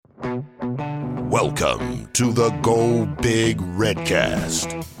Welcome to the Go Big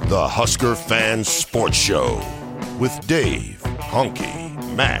Redcast, the Husker Fan Sports Show, with Dave,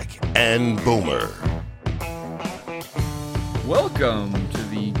 Honky, Mac, and Boomer. Welcome to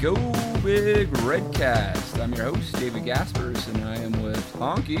the Go Big Redcast. I'm your host, David Gaspers, and I am with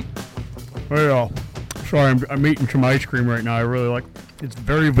Honky. Well, sorry, I'm eating some ice cream right now. I really like. It's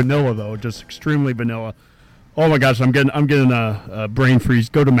very vanilla though, just extremely vanilla. Oh my gosh, I'm getting a brain freeze.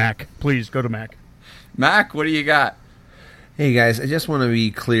 Go to Mac, please. Go to Mac. Mac, what do you got? Hey guys, I just want to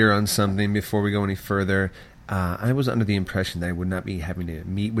be clear on something before we go any further. I was under the impression that I would not be having to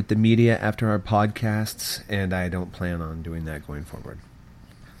meet with the media after our podcasts, and I don't plan on doing that going forward.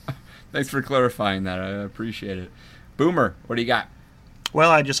 Thanks for clarifying that. I appreciate it. Boomer, what do you got?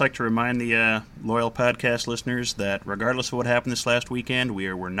 Well, I'd just like to remind the loyal podcast listeners that regardless of what happened this last weekend,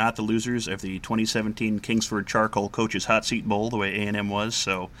 we're not the losers of the 2017 Kingsford Charcoal Coaches Hot Seat Bowl the way A&M was.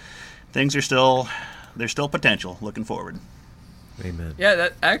 So things are there's still potential. Looking forward. Amen.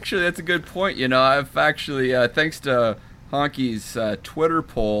 Yeah, that's a good point. You know, I've actually, thanks to Honky's Twitter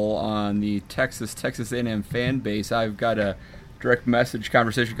poll on the Texas A&M fan base, I've got a direct message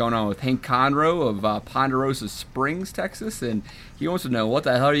conversation going on with Hank Conroe of Ponderosa Springs, Texas, and he wants to know, what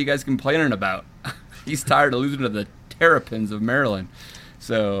the hell are you guys complaining about? He's tired of losing to the Terrapins of Maryland.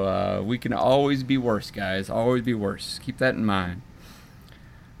 So we can always be worse, guys. Always be worse. Keep that in mind.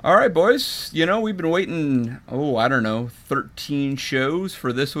 All right, boys. You know, we've been waiting, 13 shows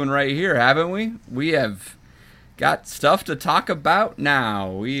for this one right here, haven't we? We have got stuff to talk about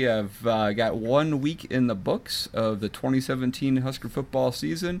now. We have got 1 week in the books of the 2017 Husker football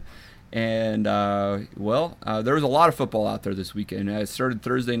season. And, there was a lot of football out there this weekend. It started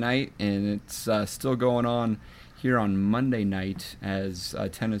Thursday night, and it's still going on here on Monday night as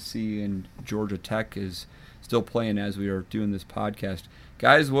Tennessee and Georgia Tech is still playing as we are doing this podcast.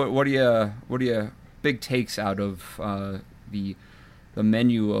 Guys, what do you big takes out of the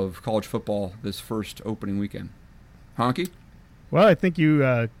menu of college football this first opening weekend? Honky? Well, I think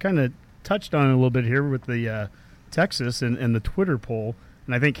you kind of touched on it a little bit here with the Texas and the Twitter poll,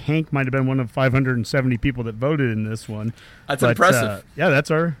 and I think Hank might have been one of 570 people that voted in this one. That's impressive. Yeah, that's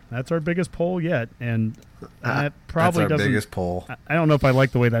our biggest poll yet, and that probably that's our doesn't. biggest poll. I don't know if I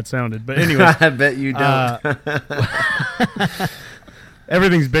like the way that sounded, but anyway, I bet you don't.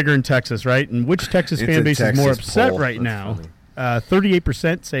 Everything's bigger in Texas, right? And which Texas fan base is more upset poll. right now?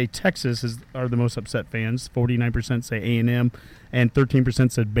 38% say Texas are the most upset fans. 49% say A&M, and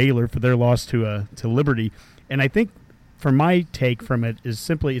 13% said Baylor for their loss to Liberty. And I think, for my take from it, is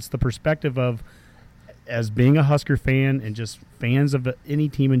simply it's the perspective of, as being a Husker fan and just fans of any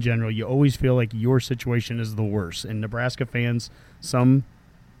team in general, you always feel like your situation is the worst. And Nebraska fans,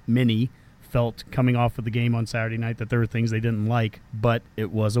 many, felt coming off of the game on Saturday night that there were things they didn't like, but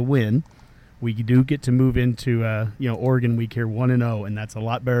it was a win. We do get to move into Oregon week here 1-0, and that's a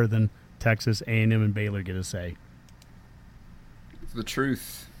lot better than Texas, A&M, and Baylor get a say. It's the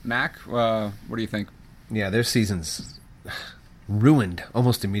truth. Mac, what do you think? Yeah, their season's ruined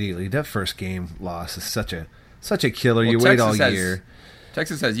almost immediately. That first game loss is such a killer. Well, you wait all year.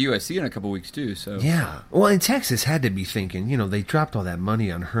 Texas has USC in a couple weeks too. So yeah, well, and Texas had to be thinking, they dropped all that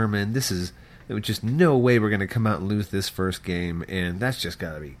money on Herman. There was just no way we're going to come out and lose this first game, and that's just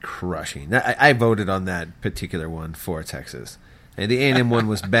got to be crushing. I voted on that particular one for Texas. And the A&M one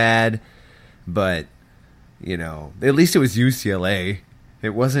was bad, but, at least it was UCLA. It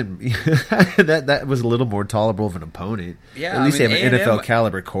wasn't that was a little more tolerable of an opponent. Yeah, at least they have an A&M, NFL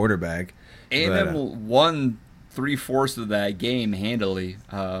caliber quarterback. A&M won 3/4 of that game handily.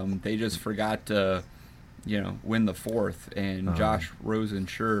 They just forgot to, win the fourth, and Josh Rosen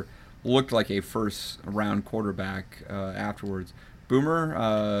looked like a first-round quarterback afterwards.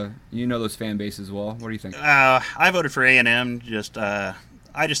 Boomer, those fan bases well. What do you think? I voted for A&M.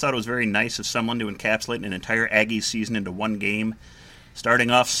 I just thought it was very nice of someone to encapsulate an entire Aggie season into one game,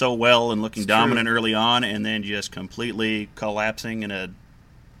 starting off so well and looking dominant early on, and then just completely collapsing in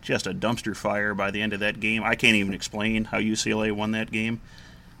just a dumpster fire by the end of that game. I can't even explain how UCLA won that game.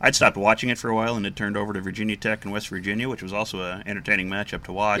 I'd stopped watching it for a while, and it turned over to Virginia Tech and West Virginia, which was also an entertaining matchup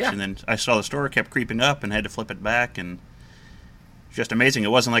to watch. Yeah. And then I saw the score kept creeping up and had to flip it back, and just amazing. It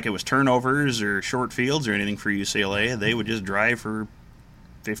wasn't like it was turnovers or short fields or anything for UCLA. They would just drive for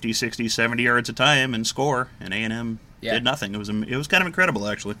 50, 60, 70 yards a time and score, and A&M did nothing. It was kind of incredible,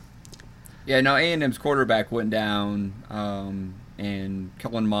 actually. Yeah, no, A&M's quarterback went down, and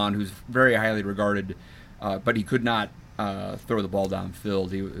Kellen Mond, who's very highly regarded, but he could not throw the ball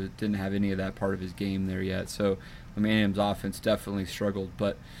downfield. He didn't have any of that part of his game there yet. So A&M's offense definitely struggled.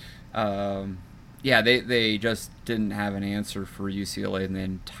 But Yeah, they just didn't have an answer for UCLA in the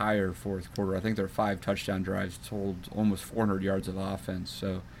entire fourth quarter. I think their 5 touchdown drives totaled almost 400 yards of offense.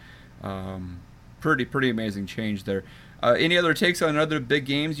 So, pretty amazing change there. Any other takes on other big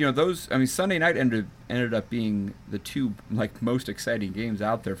games? Sunday night ended up being the 2 most exciting games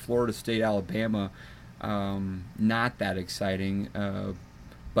out there. Florida State, Alabama, not that exciting.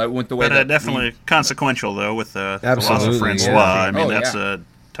 But went the way that definitely consequential though with the loss Absolutely, of Francois. yeah. I mean, that's a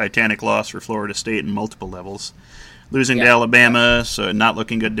Titanic loss for Florida State in multiple levels. Losing to Alabama, so not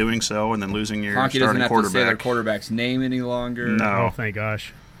looking good doing so, and then losing your Honky starting doesn't have quarterback. to say their quarterback's name any longer. No. Oh, thank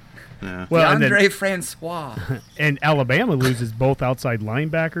gosh. Yeah. Well, and DeAndre Francois. And Alabama loses both outside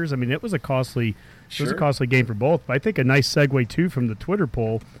linebackers. I mean, it was a costly game for both. But I think a nice segue too from the Twitter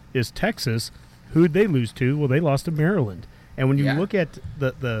poll is Texas. Who'd they lose to? Well, they lost to Maryland. And when you look at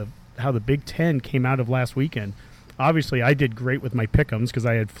the how the Big Ten came out of last weekend, obviously I did great with my pick'ems because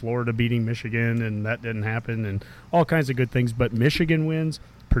I had Florida beating Michigan, and that didn't happen, and all kinds of good things. But Michigan wins.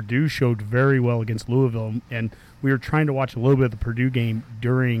 Purdue showed very well against Louisville, and we were trying to watch a little bit of the Purdue game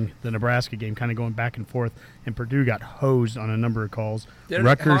during the Nebraska game, kind of going back and forth, and Purdue got hosed on a number of calls.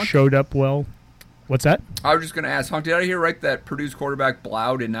 Rutgers showed up well. What's that? I was just going to ask, Honk, did I hear right that Purdue's quarterback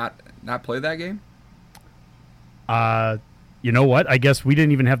Blau did not play that game? You know what? I guess we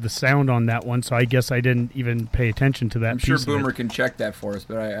didn't even have the sound on that one, so I guess I didn't even pay attention to that. I'm sure piece of it. Boomer can check that for us,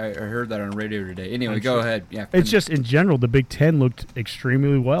 but I heard that on radio today. Anyway, go ahead. Yeah, it's just in general, the Big Ten looked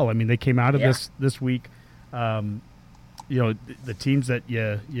extremely well. I mean, they came out of this week. The teams that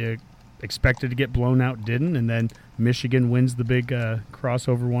you expected to get blown out didn't, and then Michigan wins the big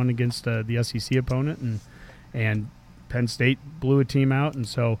crossover one against the SEC opponent, and Penn State blew a team out, and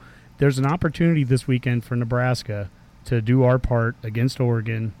so there's an opportunity this weekend for Nebraska to do our part against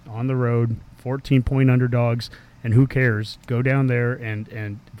Oregon on the road, 14-point underdogs, and who cares? Go down there, and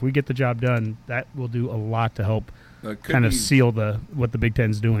if we get the job done, that will do a lot to help kind of seal what the Big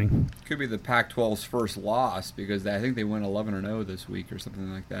Ten's doing. Could be the Pac-12's first loss because I think they went 11-0 this week or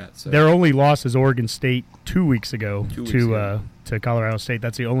something like that. So their only loss is Oregon State 2 weeks ago to Colorado State.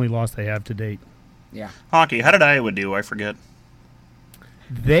 That's the only loss they have to date. Yeah. Honky, how did Iowa do? I forget.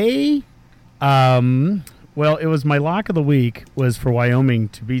 They, well, it was my lock of the week was for Wyoming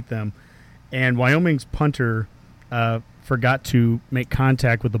to beat them, and Wyoming's punter forgot to make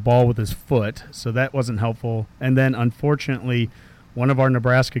contact with the ball with his foot, so that wasn't helpful. And then, unfortunately, one of our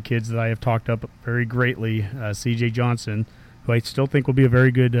Nebraska kids that I have talked up very greatly, C.J. Johnson, who I still think will be a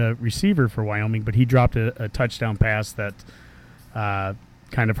very good receiver for Wyoming, but he dropped a touchdown pass that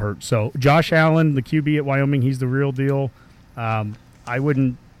kind of hurt. So Josh Allen, the QB at Wyoming, he's the real deal.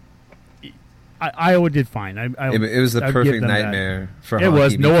 Iowa did fine. It was the perfect nightmare for hockey. It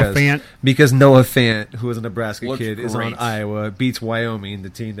was Noah Fant. Because Noah Fant, who was a Nebraska Looked kid, is on great. Iowa, beats Wyoming, the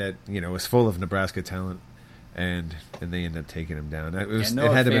team that is full of Nebraska talent, and they end up taking him down. It had to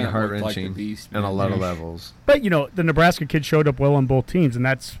have been heart-wrenching on a lot of levels. But, the Nebraska kid showed up well on both teams, and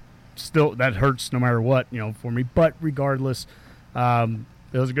that hurts no matter what, for me. But regardless, it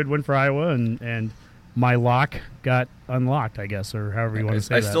was a good win for Iowa, and my lock got unlocked, I guess, or however you want to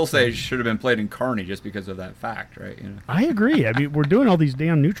say that. I still say it should have been played in Kearney just because of that fact, right? I agree. I mean, we're doing all these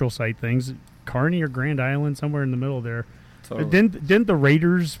damn neutral site things. Kearney or Grand Island, somewhere in the middle there. Totally. Didn't the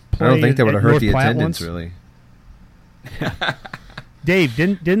Raiders play? I don't think that would have hurt North the Platte attendance, once? really. Dave,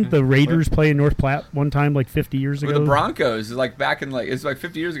 didn't the Raiders play in North Platte one time, like 50 years ago? With the Broncos, back in it's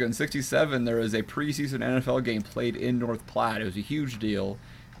 50 years ago in '67. There was a preseason NFL game played in North Platte. It was a huge deal.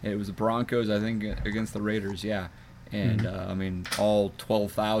 It was the Broncos, I think, against the Raiders. Yeah, and all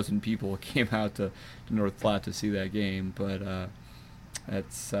 12,000 people came out to North Platte to see that game. But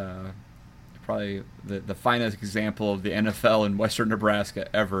that's probably the finest example of the NFL in Western Nebraska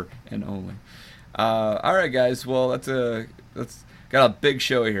ever and only. All right, guys. Well, that's got a big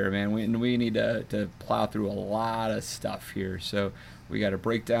show here, man. We need to plow through a lot of stuff here. So we got to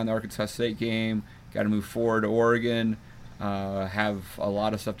break down the Arkansas State game. Got to move forward to Oregon. Have a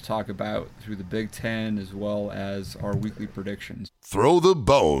lot of stuff to talk about through the Big Ten as well as our weekly predictions. Throw the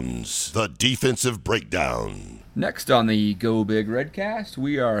bones, the defensive breakdown. Next on the Go Big Redcast,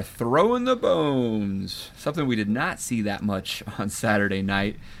 we are throwing the bones. Something we did not see that much on Saturday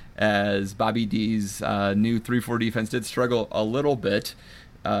night, as Bobby D's new 3-4 defense did struggle a little bit,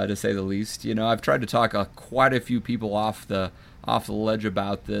 to say the least. I've tried to talk quite a few people off the ledge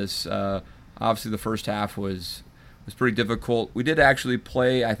about this. Obviously, the first half was pretty difficult. We did actually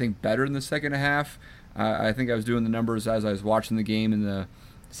play, I think, better in the second half. I think I was doing the numbers as I was watching the game in the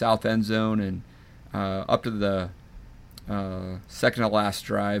south end zone, and up to the second to last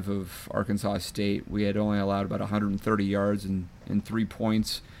drive of Arkansas State, we had only allowed about 130 yards and 3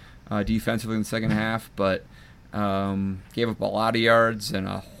 points. defensively in the second half, but gave up a lot of yards and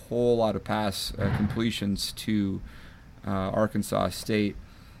a whole lot of pass completions to Arkansas State,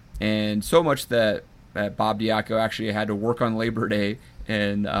 and so much that Bob Diaco actually had to work on Labor Day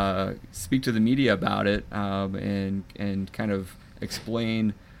and speak to the media about it, and kind of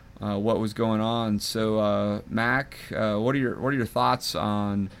explain what was going on. So, Mac, what are your thoughts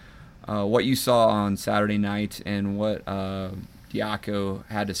on what you saw on Saturday night and what Diaco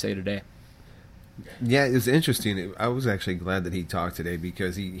had to say today? Yeah, it was interesting. I was actually glad that he talked today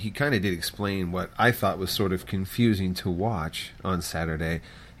because he kind of did explain what I thought was sort of confusing to watch on Saturday.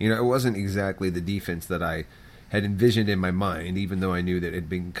 You know, it wasn't exactly the defense that I had envisioned in my mind, even though I knew that it had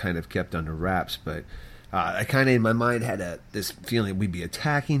been kind of kept under wraps. But I kind of, in my mind, had this feeling we'd be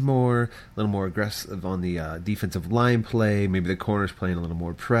attacking more, a little more aggressive on the defensive line play, maybe the corners playing a little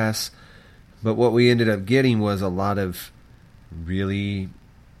more press. But what we ended up getting was a lot of really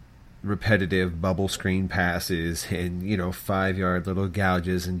repetitive bubble screen passes and, 5-yard little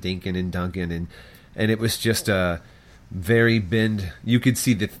gouges and dinking and dunking. And it was just a very bend. You could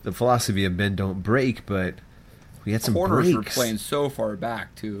see the philosophy of bend, don't break, but we had some corners breaks. Were playing so far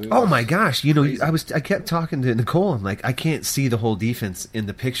back too. Oh my gosh! I kept talking to Nicole. I'm like, I can't see the whole defense in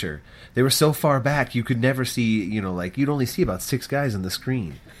the picture. They were so far back, you could never see. You'd only see about 6 guys on the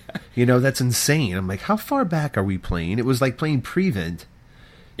screen. That's insane. I'm like, how far back are we playing? It was like playing prevent.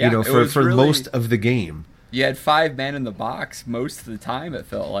 For really, most of the game. You had 5 men in the box most of the time, it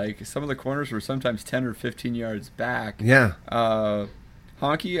felt like. Some of the corners were sometimes 10 or 15 yards back. Yeah.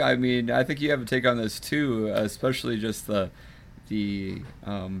 Honky, I mean, I think you have a take on this too, especially just the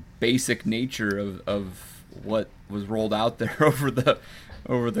basic nature of what was rolled out there over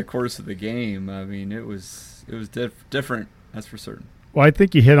the course of the game. I mean, it was different, that's for certain. Well, I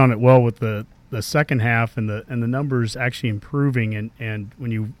think you hit on it well with the second half and the numbers actually improving, and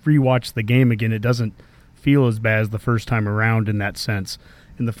when you rewatch the game again, it doesn't feel as bad as the first time around in that sense.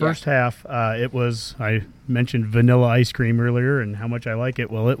 In the first half, it was, I mentioned vanilla ice cream earlier and how much I like it.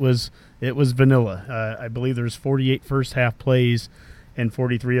 Well, it was vanilla. I believe there's 48 first half plays, and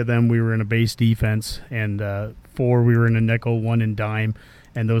 43 of them we were in a base defense, and 4 we were in a nickel, 1 in dime,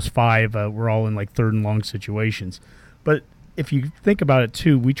 and those 5 were all in like third and long situations. But if you think about it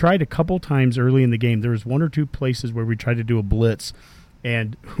too, we tried a couple times early in the game. There was 1 or 2 places where we tried to do a blitz,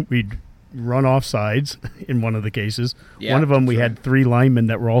 and we'd run off sides in one of the cases. Yeah, one of them we had 3 linemen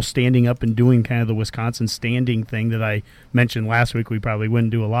that were all standing up and doing kind of the Wisconsin standing thing that I mentioned last week we probably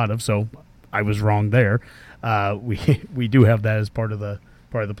wouldn't do a lot of, so I was wrong there. We do have that as part of the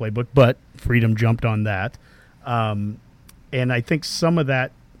playbook, but Freedom jumped on that. And I think some of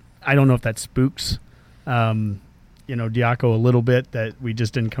that, I don't know if that spooks Diaco a little bit, that we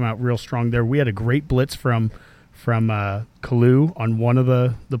just didn't come out real strong there. We had a great blitz from Kalu on one of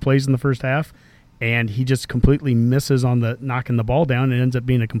the plays in the first half, and he just completely misses on the knocking the ball down. It ends up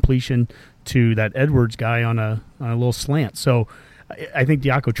being a completion to that Edwards guy on a little slant. So I think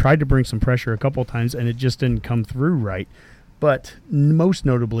Diaco tried to bring some pressure a couple of times, and it just didn't come through right. But most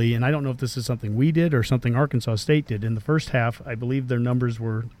notably, and I don't know if this is something we did or something Arkansas State did, in the first half, I believe their numbers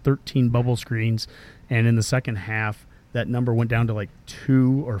were 13 bubble screens, and in the second half, that number went down to like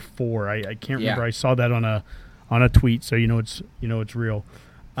 2 or 4. I can't remember. I saw that on a tweet, so it's real.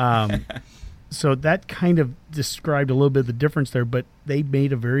 So that kind of described a little bit of the difference there, but they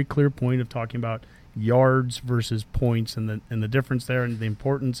made a very clear point of talking about yards versus points and the difference there, and the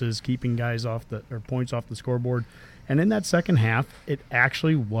importance is keeping guys points off the scoreboard. And in that second half, it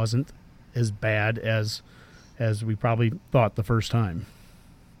actually wasn't as bad as we probably thought the first time.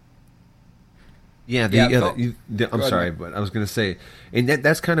 Yeah, I'm sorry, but I was going to say, and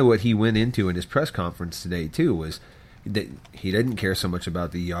that's kind of what he went into in his press conference today too, was that he didn't care so much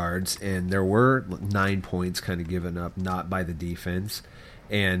about the yards, and there were 9 points kind of given up, not by the defense,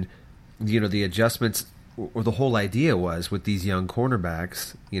 and the adjustments, or the whole idea was with these young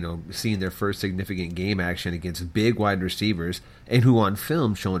cornerbacks, seeing their first significant game action against big wide receivers, and who on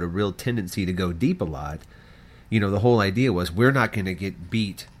film showing a real tendency to go deep a lot. The whole idea was we're not going to get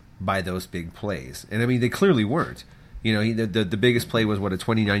beat by those big plays, and I mean they clearly weren't. The biggest play was a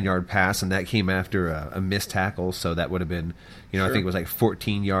 29-yard pass, and that came after a missed tackle, so that would have been, sure. I think it was like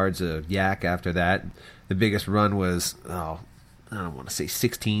 14 yards of yak after that. The biggest run was, I don't want to say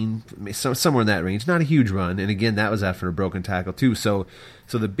 16, somewhere in that range. Not a huge run, and again, that was after a broken tackle too. So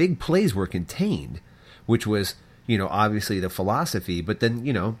the big plays were contained, which was, obviously the philosophy. But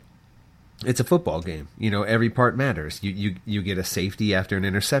then, it's a football game. Every part matters. You get a safety after an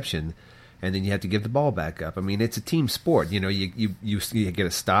interception, and then you have to give the ball back up. I mean, it's a team sport. You get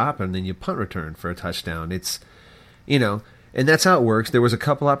a stop, and then you punt return for a touchdown. It's, And that's how it works. There was a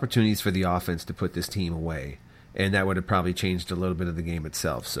couple opportunities for the offense to put this team away, and that would have probably changed a little bit of the game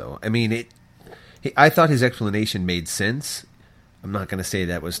itself. So, I mean, I thought his explanation made sense. I'm not going to say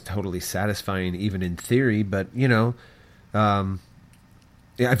that was totally satisfying, even in theory, but,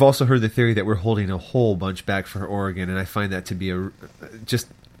 I've also heard the theory that we're holding a whole bunch back for Oregon, and I find that to be just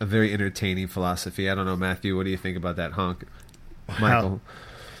a very entertaining philosophy. I don't know, Matthew, what do you think about that, Honk? Michael?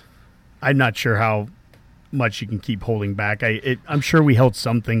 I'm not sure how much you can keep holding back. I'm sure we held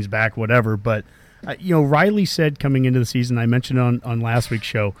some things back, whatever, but Riley said coming into the season, I mentioned on last week's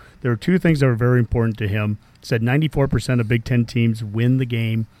show, there were two things that were very important to him. Said 94% of Big Ten teams win the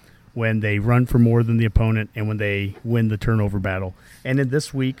game when they run for more than the opponent and when they win the turnover battle. And in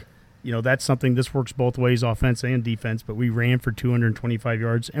this week, that's something, this works both ways, offense and defense, but we ran for 225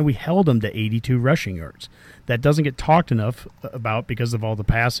 yards and we held them to 82 rushing yards. That doesn't get talked enough about because of all the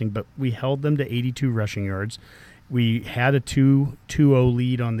passing, but we held them to 82 rushing yards. We had a 2-0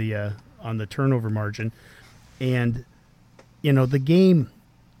 lead on the turnover margin. And, the game,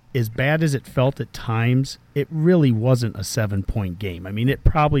 as bad as it felt at times, it really wasn't a 7-point game. I mean, it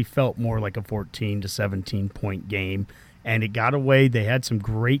probably felt more like a 14 to 17-point game, and it got away. They had some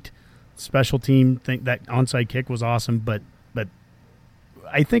great special team thing. That onside kick was awesome, but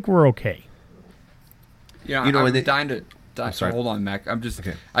I think we're okay. Yeah, I'm dying to hold on, Mac. I'm just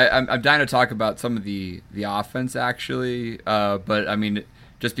okay. I'm dying to talk about some of the offense actually, but I mean,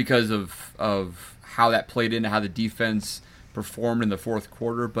 just because of how that played into how the defense performed in the fourth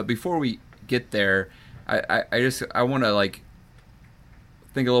quarter. But before we get there, I want to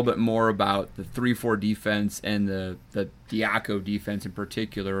think a little bit more about the 3-4 defense and the Diaco defense in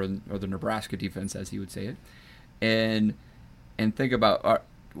particular, or the Nebraska defense as he would say it, and think about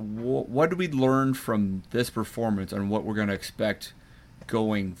what did we learn from this performance and what we're going to expect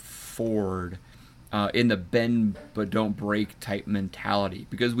going forward in the bend but don't break type mentality,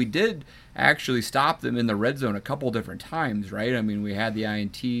 because we did actually stop them in the red zone a couple different times, right? I mean, we had the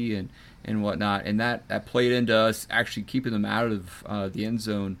INT and whatnot, and that played into us actually keeping them out of the end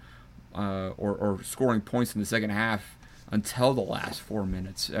zone or scoring points in the second half until the last 4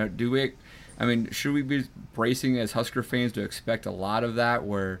 minutes. Should we be bracing as Husker fans to expect a lot of that,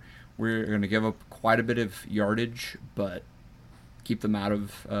 where we're going to give up quite a bit of yardage but keep them out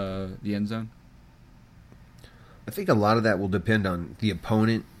of the end zone? I think a lot of that will depend on the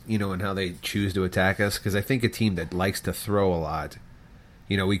opponent, and how they choose to attack us, because I think a team that likes to throw a lot,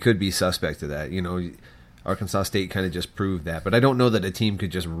 we could be suspect of that. Arkansas State kind of just proved that, but I don't know that a team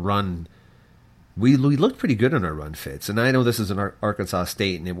could just run. We looked pretty good on our run fits, and I know this is an Arkansas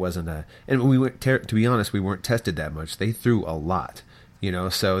State, and it wasn't and we weren't, to be honest, we weren't tested that much. They threw a lot,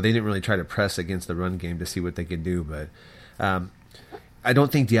 so they didn't really try to press against the run game to see what they could do, but I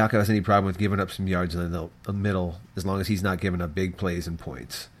don't think Diaco has any problem with giving up some yards in the middle, as long as he's not giving up big plays and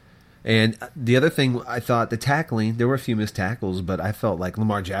points. And the other thing, I thought the tackling, there were a few missed tackles, but I felt like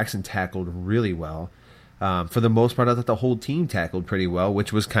Lamar Jackson tackled really well. For the most part, I thought the whole team tackled pretty well,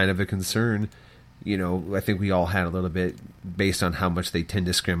 which was kind of a concern. I think we all had a little bit based on how much they tend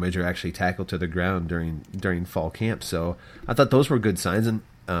to scrimmage or actually tackle to the ground during fall camp. So I thought those were good signs. And,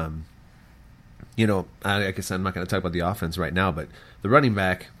 I guess I'm not going to talk about the offense right now, but the running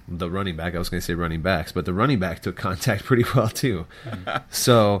back, I was going to say running backs, but the running back took contact pretty well too.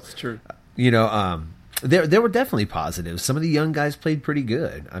 So, it's true. There were definitely positives. Some of the young guys played pretty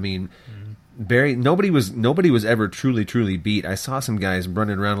good. I mean, Barry, nobody was ever truly beat. I saw some guys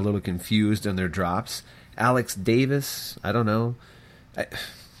running around a little confused on their drops. Alex Davis, I don't know.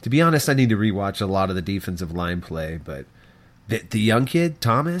 To be honest, I need to rewatch a lot of the defensive line play, but the young kid,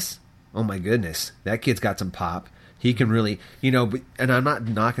 Thomas, oh my goodness, that kid's got some pop. He can really, and I'm not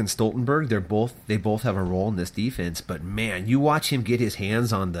knocking Stoltenberg. They both have a role in this defense, but man, you watch him get his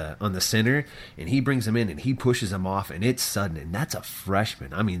hands on the center, and he brings him in and he pushes him off, and it's sudden. And that's a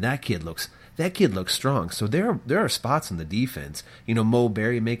freshman. I mean, that kid looks strong. So there are spots on the defense. Mo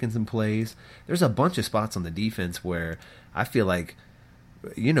Berry making some plays. There's a bunch of spots on the defense where I feel like,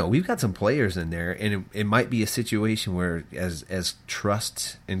 we've got some players in there, and it might be a situation where as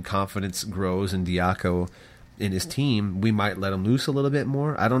trust and confidence grows in Diaco in his team, we might let him loose a little bit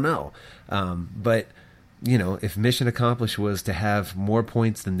more. I don't know. But, if mission accomplished was to have more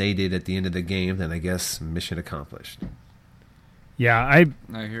points than they did at the end of the game, then I guess mission accomplished. Yeah, I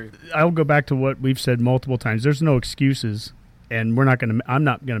hear you. I'll go back to what we've said multiple times. There's no excuses, and I'm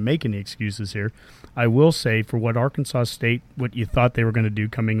not going to make any excuses here. I will say, for what Arkansas State, what you thought they were going to do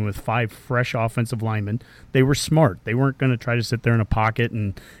coming in with 5 fresh offensive linemen, they were smart. They weren't going to try to sit there in a pocket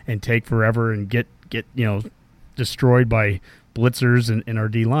and take forever and get destroyed by blitzers in our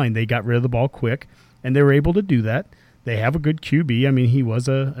D-line. They got rid of the ball quick, and they were able to do that. they have a good QB. I mean, he was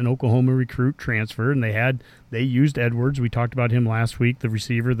an Oklahoma recruit transfer, and they used Edwards. We talked about him last week, the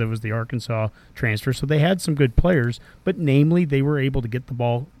receiver that was the Arkansas transfer. So they had some good players, but namely they were able to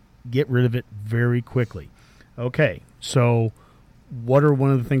get rid of it very quickly. Okay, so what are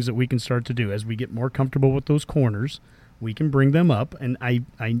one of the things that we can start to do as we get more comfortable with those corners? We can bring them up, and I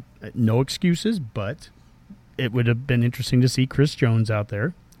no excuses, but it would have been interesting to see Chris Jones out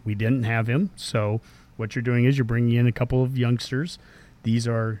there. We didn't have him, so what you're doing is you're bringing in a couple of youngsters. These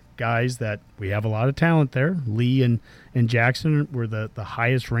are guys that we have a lot of talent there. Lee and Jackson were the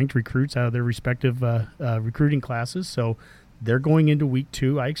highest ranked recruits out of their respective recruiting classes, so they're going into week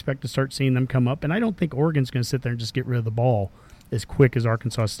 2. I expect to start seeing them come up, and I don't think Oregon's going to sit there and just get rid of the ball as quick as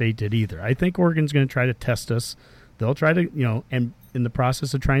Arkansas State did either. I think Oregon's going to try to test us. They'll try to, and in the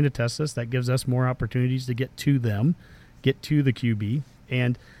process of trying to test us, that gives us more opportunities to get to them, get to the QB,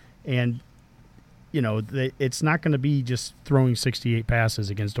 and it's not going to be just throwing 68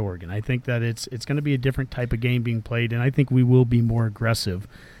 passes against Oregon. I think that it's going to be a different type of game being played, and I think we will be more aggressive.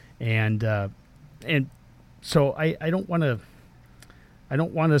 And so I don't want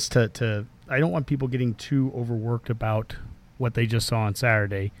people getting too overworked about what they just saw on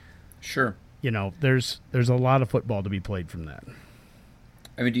Saturday. Sure. There's a lot of football to be played from that.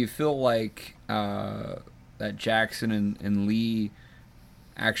 I mean, do you feel like that Jackson and Lee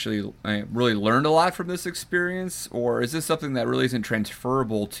actually really learned a lot from this experience, or is this something that really isn't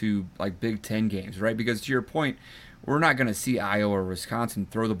transferable to like Big Ten games, right? Because to your point, we're not going to see Iowa or Wisconsin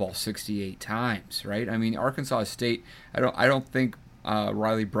throw the ball 68 times, right? I mean, Arkansas State, I don't think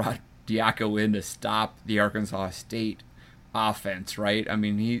Riley brought Diaco in to stop the Arkansas State offense, right? I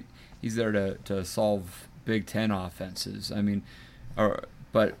mean, he's there to solve Big Ten offenses. I mean,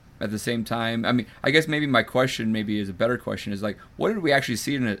 but at the same time, I mean, I guess maybe my question maybe is a better question is like, what did we actually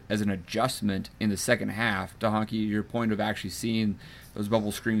see as an adjustment in the second half to Honky, your point of actually seeing those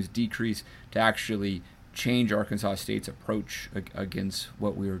bubble screens decrease to actually change Arkansas State's approach against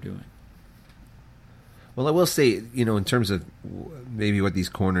what we were doing? Well, I will say, in terms of maybe what these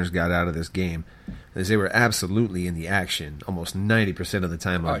corners got out of this game, is they were absolutely in the action almost 90% of the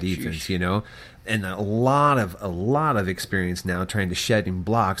time on defense, and a lot of experience now trying to shedding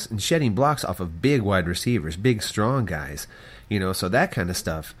blocks off of big wide receivers, big strong guys, so that kind of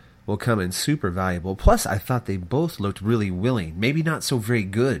stuff will come in super valuable. Plus, I thought they both looked really willing, maybe not so very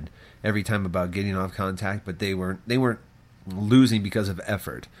good every time about getting off contact, but they weren't losing because of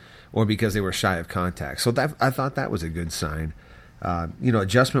effort or because they were shy of contact. So I thought that was a good sign.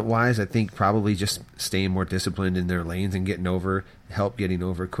 Adjustment-wise, I think probably just staying more disciplined in their lanes and getting over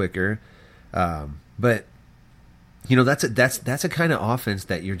quicker. But that's a kind of offense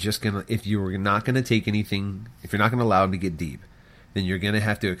that you're just gonna, if you're not gonna take anything, if you're not gonna allow them to get deep, then you're gonna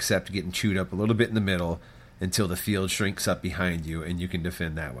have to accept getting chewed up a little bit in the middle until the field shrinks up behind you and you can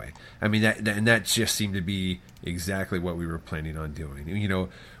defend that way. I mean, that just seemed to be exactly what we were planning on doing.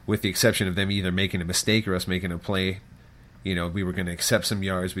 With the exception of them either making a mistake or us making a play. We were going to accept some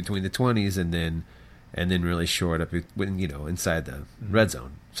yards between the 20s and then really shore it up inside the red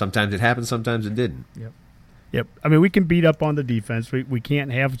zone. Sometimes it happened, sometimes it didn't. Yep. I mean, we can beat up on the defense. We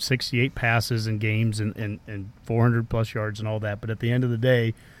can't have 68 passes in games and 400-plus yards and all that. But at the end of the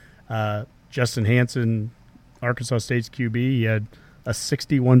day, Justin Hansen, Arkansas State's QB, he had a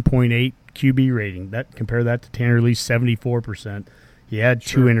 61.8 QB rating. Compare that to Tanner Lee's 74%. He had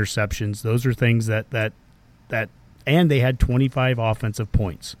 2 interceptions. Those are things that and they had 25 offensive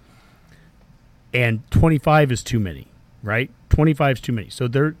points. And 25 is too many, right? 25 is too many. So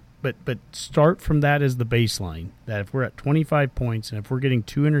but start from that as the baseline, that if we're at 25 points and if we're getting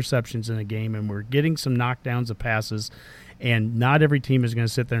 2 interceptions in a game and we're getting some knockdowns of passes, and not every team is going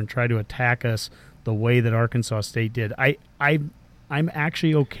to sit there and try to attack us the way that Arkansas State did, I'm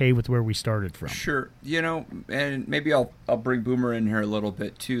actually okay with where we started from. Sure. And maybe I'll bring Boomer in here a little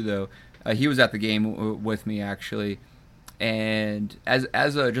bit too, though. He was at the game with me, actually, and as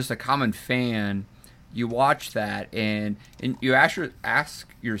just a common fan, you watch that and you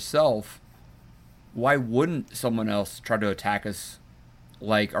ask yourself, why wouldn't someone else try to attack us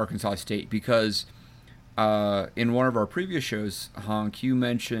like Arkansas State? Because in one of our previous shows, Honk, you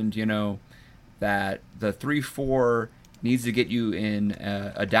mentioned that the 3-4 needs to get you in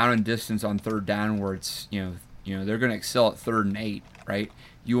a down and distance on third down where it's they're going to excel at 3rd and 8, right?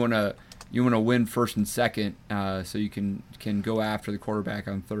 You want to win 1st and 2nd so you can go after the quarterback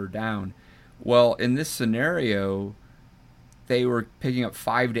on 3rd down. Well, in this scenario, they were picking up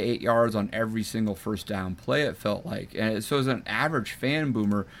 5 to 8 yards on every single first down play, it felt like. And so as an average fan,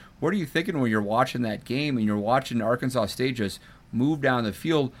 Boomer, what are you thinking when you're watching that game and you're watching Arkansas State just move down the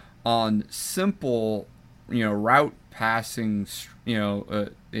field on simple route passing,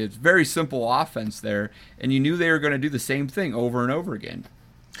 it's very simple offense there, and you knew they were going to do the same thing over and over again.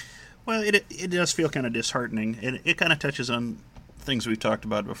 Well, it does feel kind of disheartening, and it kind of touches on things we've talked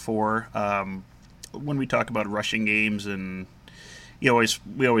about before. When we talk about rushing games, and we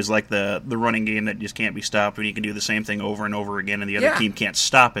always like the running game that just can't be stopped when you can do the same thing over and over again, and the other team can't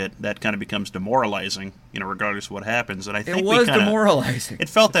stop it. That kind of becomes demoralizing, regardless of what happens. And I think it was demoralizing. It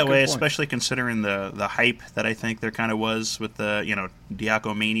felt that way, especially considering the hype that I think there kind of was with the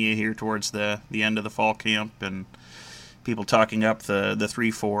Diaco mania here towards the end of the fall camp, and people talking up the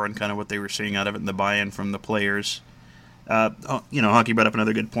 3-4 and kind of what they were seeing out of it and the buy-in from the players. Honky brought up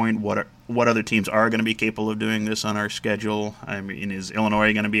another good point. What other teams are going to be capable of doing this on our schedule? I mean, is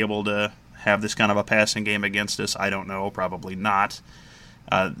Illinois going to be able to have this kind of a passing game against us? I don't know. Probably not.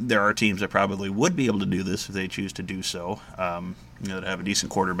 There are teams that probably would be able to do this if they choose to do so. That have a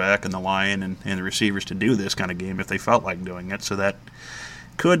decent quarterback and the line and the receivers to do this kind of game if they felt like doing it. So that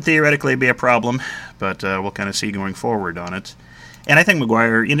could theoretically be a problem, but we'll kind of see going forward on it. And I think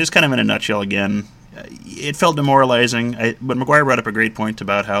McGuire, just kind of in a nutshell again, it felt demoralizing, but McGuire brought up a great point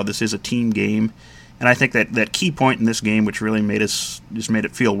about how this is a team game, and I think that key point in this game, which really made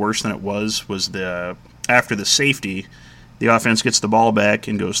it feel worse than it was after the safety, the offense gets the ball back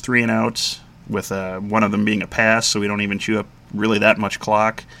and goes 3 and out with one of them being a pass, so we don't even chew up really that much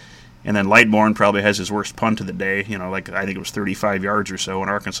clock. And then Lightbourne probably has his worst punt of the day. I think it was 35 yards or so,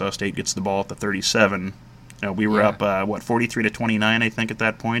 and Arkansas State gets the ball at the 37. We were up 43-29, I think, at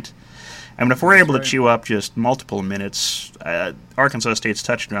that point. I mean, if we're able to chew up just multiple minutes, Arkansas State's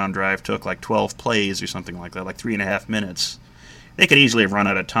touchdown drive took like 12 plays or something like that, like 3.5 minutes. They could easily have run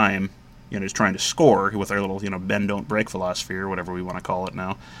out of time, just trying to score with our little, bend don't break philosophy or whatever we want to call it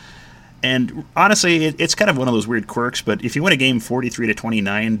now. And honestly, it's kind of one of those weird quirks. But if you win a game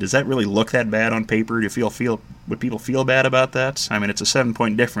 43-29, does that really look that bad on paper? Would people feel bad about that? I mean, it's a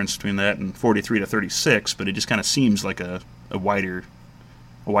 7-point difference between that and 43-36, but it just kind of seems like a wider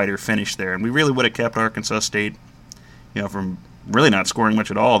finish there. And we really would have kept Arkansas State, from really not scoring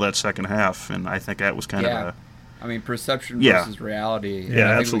much at all that second half. And I think that was kind of perception versus reality. Yeah, I think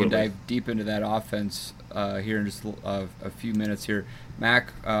absolutely. we can dive deep into that offense here in just a few minutes here.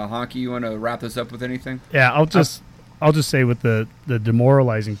 Mac, Honky, you want to wrap this up with anything? Yeah, I'll just say with the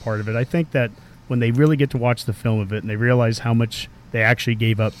demoralizing part of it, I think that when they really get to watch the film of it and they realize how much they actually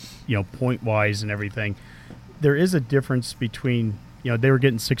gave up, point-wise and everything, there is a difference between, they were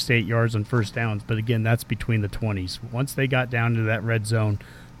getting 6 to 8 yards on first downs, but again, that's between the 20s. Once they got down to that red zone,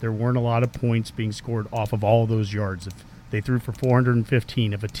 there weren't a lot of points being scored off of all of those yards. If they threw for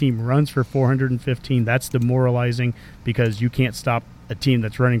 415, if a team runs for 415, that's demoralizing because you can't stop a team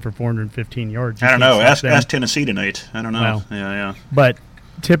that's running for 415 yards. I don't know. Ask Tennessee tonight. I don't know. Well, yeah. But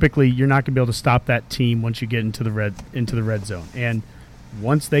typically, you're not going to be able to stop that team once you get into the red zone. And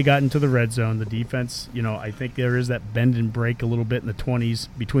once they got into the red zone, the defense, I think there is that bend and break a little bit in the 20s,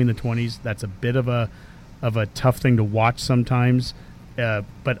 between the 20s. That's a bit of a tough thing to watch sometimes.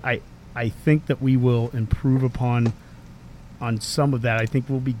 But I think that we will improve on some of that. I think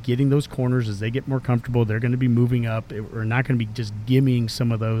we'll be getting those corners as they get more comfortable. They're going to be moving up. We're not going to be just gimmying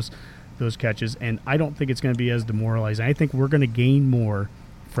some of those catches. And I don't think it's going to be as demoralizing. I think we're going to gain more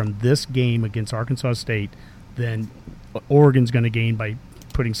from this game against Arkansas State than Oregon's going to gain by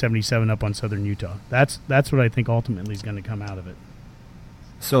putting 77 up on Southern Utah. That's what I think ultimately is going to come out of it.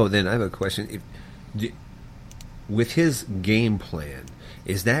 So then I have a question. With his game plan,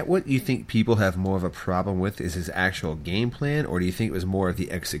 is that what you think people have more of a problem with, is his actual game plan, or do you think it was more of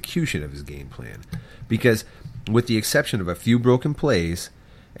the execution of his game plan? Because with the exception of a few broken plays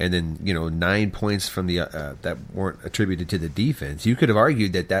and then 9 points from the that weren't attributed to the defense, you could have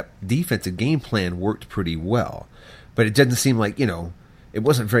argued that defensive game plan worked pretty well. But it doesn't seem like, it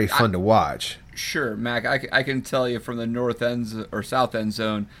wasn't very fun to watch. Sure, Mac. I can tell you from the north end or south end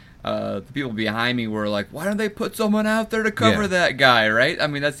zone, the people behind me were like, why don't they put someone out there to cover that guy, right? I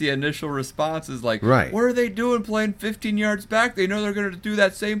mean, that's the initial response is like, right. What are they doing playing 15 yards back? They know they're going to do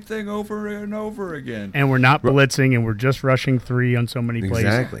that same thing over and over again. And we're not blitzing, and we're just rushing 3 on so many plays.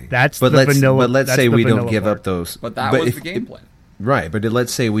 Exactly. That's vanilla. But let's say we don't give up those. But that was the game plan. Right, but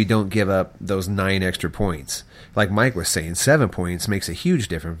let's say we don't give up those 9 extra points. Like Mike was saying, 7 points makes a huge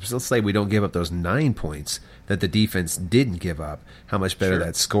difference. Let's say we don't give up those 9 points that the defense didn't give up, how much better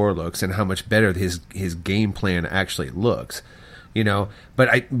that score looks and how much better his game plan actually looks.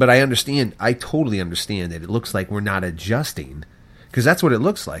 But I understand, I totally understand that it looks like we're not adjusting Because that's what it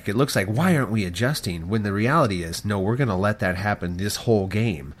looks like. It looks like, why aren't we adjusting? When the reality is, no, we're going to let that happen this whole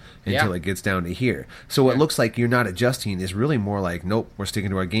game until it gets down to here. So what looks like you're not adjusting is really more like, nope, we're sticking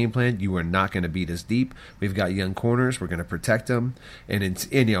to our game plan. You are not going to beat us deep. We've got young corners. We're going to protect them. And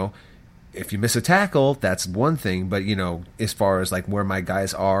if you miss a tackle, that's one thing. But, as far as like where my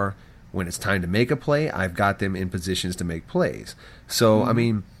guys are when it's time to make a play, I've got them in positions to make plays. So, I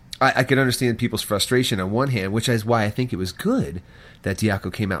mean, I can understand people's frustration on one hand, which is why I think it was good that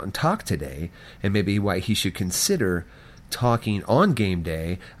Diaco came out and talked today, and maybe why he should consider talking on game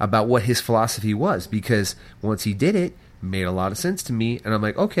day about what his philosophy was, because once he did it made a lot of sense to me, and I'm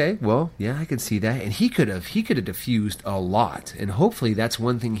like, okay, well, yeah, I can see that. And he could have diffused a lot, and hopefully that's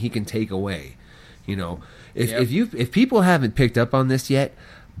one thing he can take away. If people haven't picked up on this yet,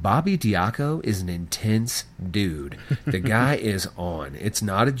 Bobby Diaco is an intense dude. The guy is on. It's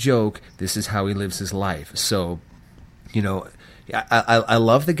not a joke. This is how he lives his life. So, I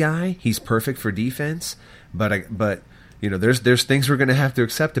love the guy. He's perfect for defense. But there's things we're going to have to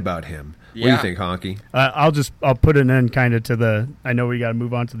accept about him. What do you think, Honky? I'll put an end kind of to the. I know we got to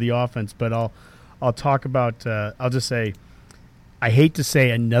move on to the offense, but I'll talk about. I'll just say, I hate to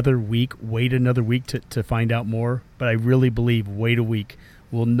say another week. Wait another week to find out more, but I really believe wait a week.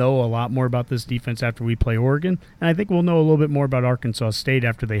 We'll know a lot more about this defense after we play Oregon, and I think we'll know a little bit more about Arkansas State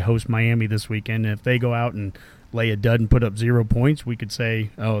after they host Miami this weekend. And if they go out and lay a dud and put up 0 points, we could say,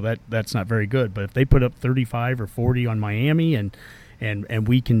 oh, that's not very good. But if they put up 35 or 40 on Miami and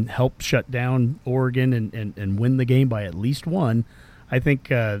we can help shut down Oregon and win the game by at least one, I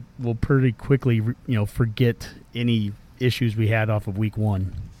think we'll pretty quickly forget any issues we had off of week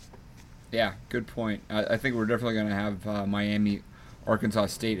 1. Yeah, good point. I think we're definitely going to have Miami, Arkansas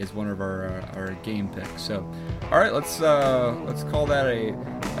State is one of our game picks. So, all right, let's call that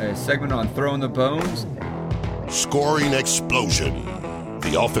a segment on throwing the bones. Scoring explosion,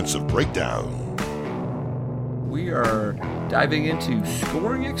 the offensive breakdown. We are diving into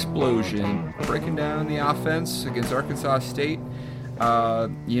scoring explosion, breaking down the offense against Arkansas State.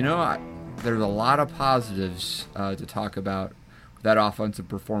 There's a lot of positives to talk about that offensive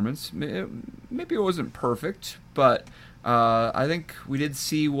performance. Maybe it wasn't perfect, but I think we did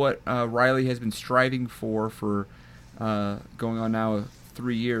see what Riley has been striving for going on now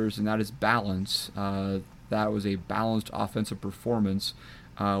 3 years, and that is balance. That was a balanced offensive performance.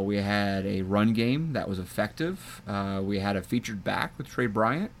 We had a run game that was effective. We had a featured back with Trey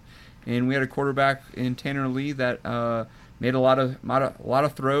Bryant, and we had a quarterback in Tanner Lee that made a lot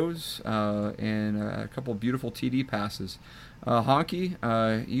of throws and a couple of beautiful TD passes. Honky,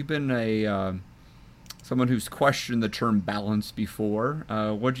 you've been someone who's questioned the term balance before.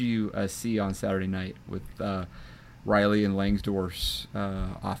 What did you see on Saturday night with Riley and Langsdorf's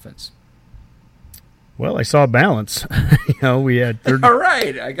offense? Well, I saw balance. We had 30. All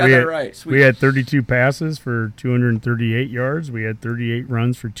right, I got that right. Sweet. We had 32 passes for 238 yards. We had 38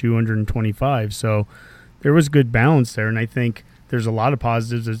 runs for 225. So there was good balance there, and I think there's a lot of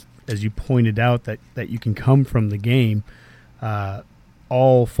positives, as you pointed out, that you can come from the game.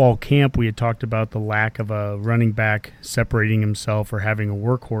 All fall camp, we had talked about the lack of a running back separating himself or having a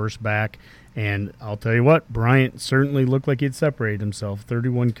workhorse back. And I'll tell you what, Bryant certainly looked like he'd separated himself.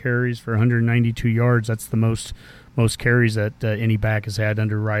 31 carries for 192 yards. That's the most carries that any back has had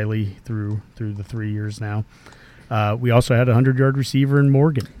under Riley through the 3 years now. We also had a 100-yard receiver in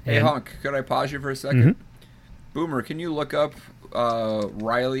Morgan. Hey, Hunk, could I pause you for a second? Mm-hmm. Boomer, can you look up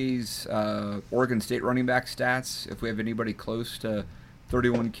Riley's Oregon State running back stats, if we have anybody close to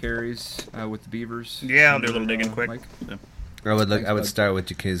 31 carries with the Beavers? Yeah, I'll do a little digging quick. Yeah. I would start with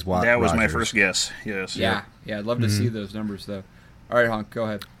Jacquizz Rogers. That was my first guess. Yes. Yeah, I'd love to see those numbers though. All right, Honk, go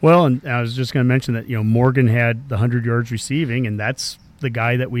ahead. Well, and I was just going to mention that Morgan had the 100 yards receiving, and that's the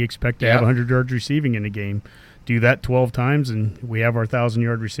guy that we expect to have 100 yards receiving in a game. Do that 12 times, and we have our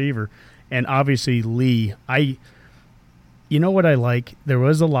 1,000-yard receiver. And obviously Lee, you know what I like? There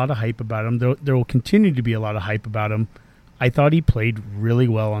was a lot of hype about him. There will continue to be a lot of hype about him. I thought he played really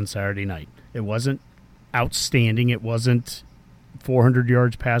well on Saturday night. It wasn't outstanding. It wasn't 400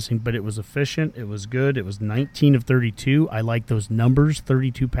 yards passing, but it was efficient. It was good. It was 19 of 32. I like those numbers,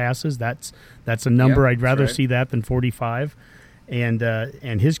 32 passes. That's a number. I'd rather see that than 45. And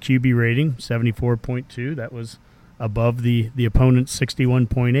his QB rating, 74.2. That was above the opponent's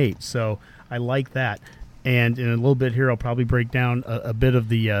 61.8. So I like that. And in a little bit here, I'll probably break down a bit of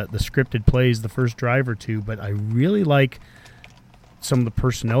the scripted plays, the first drive or two. But I really like some of the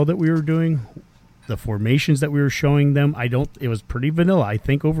personnel that we were doing, the formations that we were showing them. It was pretty vanilla. I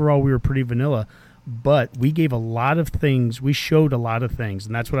think overall we were pretty vanilla. but we gave a lot of things. We showed a lot of things,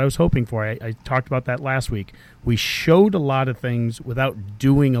 and that's what I was hoping for. I talked about that last week. We showed a lot of things without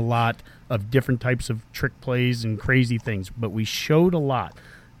doing a lot of different types of trick plays and crazy things, but we showed a lot.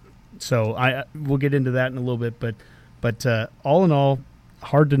 So we'll get into that in a little bit, but all in all,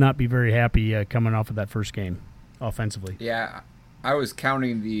 hard to not be very happy coming off of that first game offensively. Yeah, I was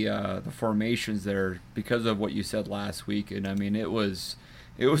counting the formations there because of what you said last week, and I mean it was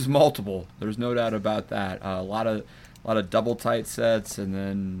multiple. There's no doubt about that. A lot of double tight sets,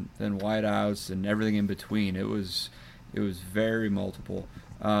 and then wide outs and everything in between. It was very multiple.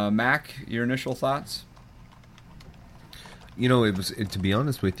 Mac, your initial thoughts? To be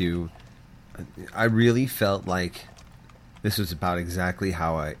honest with you, I really felt like this was about exactly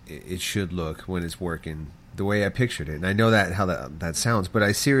how it should look when it's working the way I pictured it. And I know how that sounds, but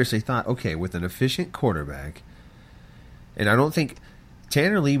I seriously thought, okay, with an efficient quarterback, and I don't think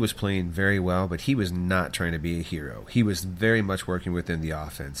Tanner Lee was playing very well, but he was not trying to be a hero. He was very much working within the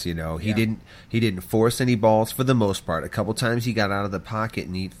offense. He didn't force any balls for the most part. A couple times he got out of the pocket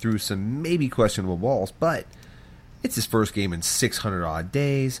and he threw some maybe questionable balls, but it's his first game in 600 odd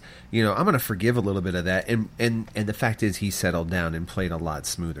days. I'm going to forgive a little bit of that. And the fact is he settled down and played a lot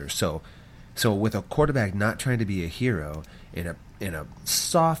smoother. So with a quarterback not trying to be a hero and a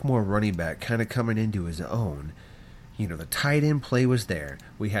sophomore running back kind of coming into his own, the tight end play was there.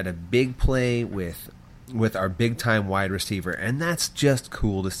 We had a big play with our big-time wide receiver, and that's just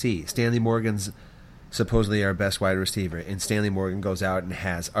cool to see. Stanley Morgan's supposedly our best wide receiver, and Stanley Morgan goes out and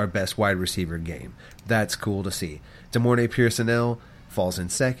has our best wide receiver game. That's cool to see. DeMornay Pearsonell falls in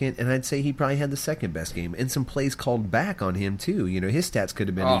second, and I'd say he probably had the second best game, and some plays called back on him too. His stats could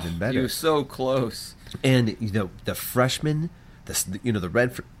have been even better. He was so close. And the freshman, the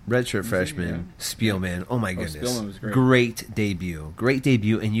redshirt freshman, Spielman. Oh my goodness, Spielman was great debut,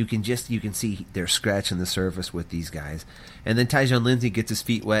 and you can see they're scratching the surface with these guys. And then Tyjon Lindsey gets his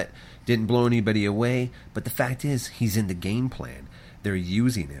feet wet, didn't blow anybody away, but the fact is he's in the game plan. They're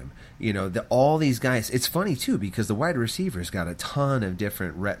using him. All these guys. It's funny too because the wide receivers got a ton of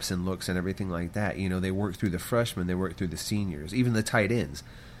different reps and looks and everything like that. They work through the freshmen, they work through the seniors, even the tight ends.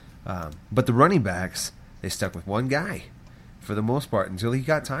 But the running backs, they stuck with one guy for the most part until he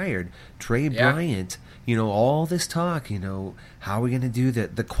got tired. Trey Bryant, all this talk, how are we going to do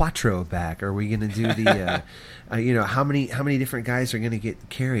the quattro back? Are we going to do the, how many different guys are going to get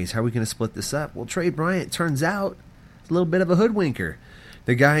carries? How are we going to split this up? Well, Trey Bryant turns out is a little bit of a hoodwinker.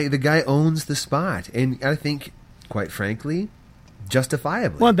 The guy owns the spot, and I think, quite frankly,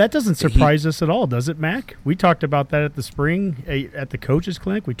 justifiably. Well, that doesn't surprise us at all, does it, Mac? We talked about that at the spring at the coaches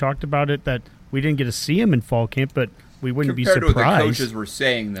clinic. We talked about it that we didn't get to see him in fall camp, but we wouldn't be surprised. Compared to what the coaches were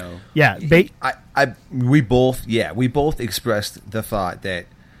saying, though. Yeah, we both expressed the thought that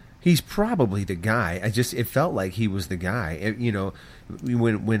he's probably the guy. It felt like he was the guy.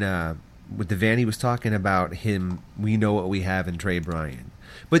 When Devaney was talking about him, we know what we have in Trey Bryant.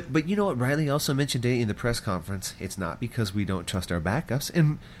 But you know what Riley also mentioned today in the press conference? It's not because we don't trust our backups.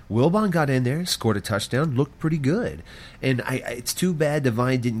 And Wilbon got in there, scored a touchdown, looked pretty good. And it's too bad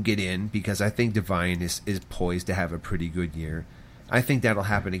Devine didn't get in because I think Devine is poised to have a pretty good year. I think that'll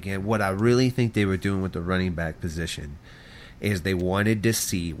happen again. What I really think they were doing with the running back position is they wanted to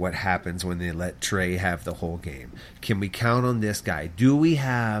see what happens when they let Trey have the whole game. Can we count on this guy? Do we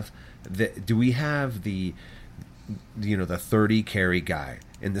have the 30 carry guy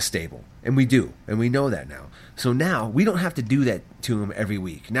in the stable? And we do, and we know that now. So now we don't have to do that to him every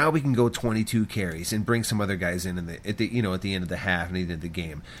week. Now we can go 22 carries and bring some other guys in at the end of the half and the end of the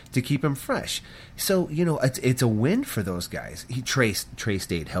game to keep him fresh. So it's a win for those guys. Trey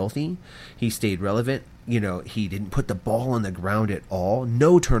stayed healthy. He stayed relevant. He didn't put the ball on the ground at all.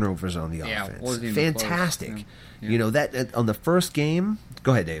 No turnovers on the offense. Fantastic. Yeah. That on the first game.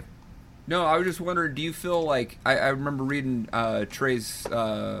 Go ahead, Dave. No, I was just wondering, do you feel like I remember reading Trey's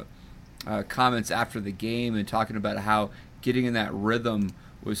comments after the game and talking about how getting in that rhythm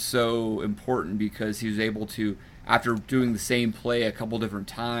was so important because he was able to, after doing the same play a couple different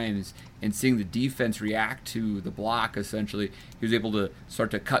times and seeing the defense react to the block, essentially, he was able to start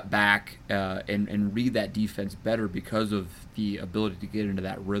to cut back and read that defense better because of the ability to get into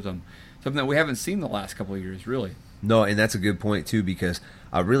that rhythm. Something that we haven't seen the last couple of years, really. No, and that's a good point, too, because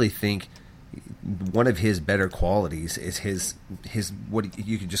I really think one of his better qualities is his what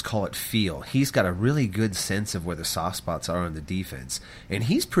you could just call it feel. He's got a really good sense of where the soft spots are on the defense, and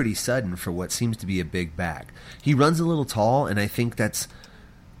he's pretty sudden for what seems to be a big back. He runs a little tall, and I think that's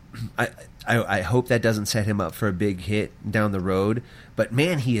I hope that doesn't set him up for a big hit down the road. But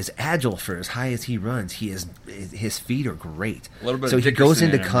man, he is agile for as high as he runs. His feet are great. A little bit so of he goes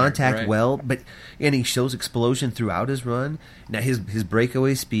Dickerson into in contact there, right? well, and he shows explosion throughout his run. Now his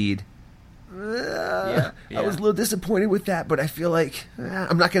breakaway speed. I was a little disappointed with that, but I feel like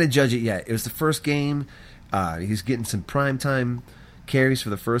I'm not going to judge it yet. It was the first game. He's getting some primetime carries for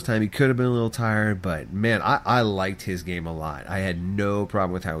the first time. He could have been a little tired, but man, I liked his game a lot. I had no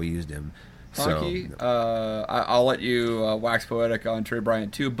problem with how he used him. Honky, I'll let you wax poetic on Trey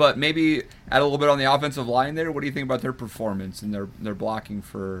Bryant too, but maybe add a little bit on the offensive line there. What do you think about their performance and their blocking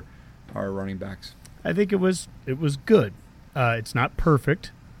for our running backs? I think it was good. It's not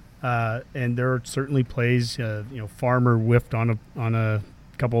perfect, and there are certainly plays. Farmer whiffed on a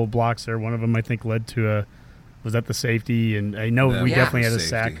couple of blocks there. One of them I think led to was that the safety, and I know we definitely had a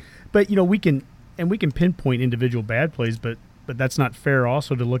sack. But we can pinpoint individual bad plays, but that's not fair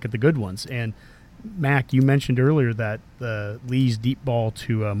also to look at the good ones. And Mac, you mentioned earlier that Lee's deep ball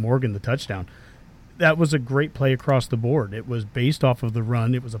to Morgan, the touchdown. That was a great play across the board. It was based off of the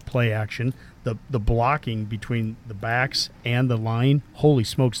run. It was a play action. The blocking between the backs and the line, holy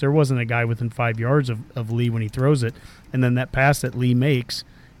smokes, there wasn't a guy within 5 yards of Lee when he throws it. And then that pass that Lee makes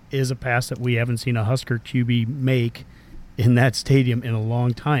is a pass that we haven't seen a Husker QB make in that stadium in a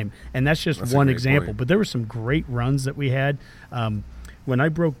long time. And that's just one example. Point. But there were some great runs that we had. When I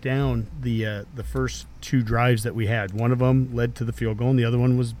broke down the first two drives that we had, one of them led to the field goal, and the other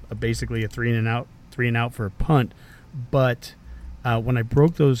one was basically a three and out for a punt. But when I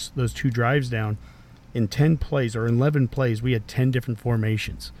broke those two drives down, in 10 plays or 11 plays, we had 10 different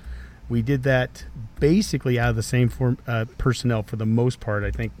formations. We did that basically out of the same personnel for the most part.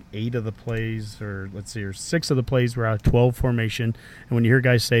 I think 8 of the plays, or 6 of the plays were out of 12 formation. And when you hear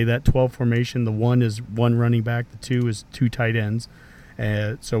guys say that 12 formation, the 1 is 1 running back, the 2 is 2 tight ends.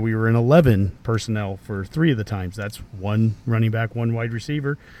 So we were in 11 personnel for 3 of the times. That's 1 running back, 1 wide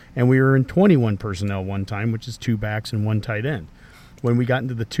receiver. And we were in 21 personnel one time, which is 2 backs and 1 tight end. When we got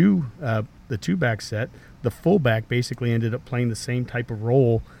into the two back set, the fullback basically ended up playing the same type of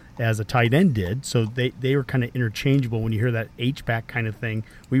role as a tight end did. So they were kind of interchangeable. When you hear that H-back kind of thing,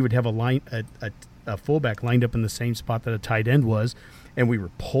 we would have a fullback lined up in the same spot that a tight end was, and we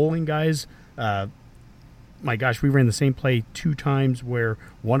were pulling guys. My gosh, we ran the same play 2 times where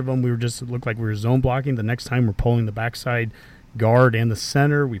one of them looked like we were zone blocking. The next time we're pulling the backside guard and the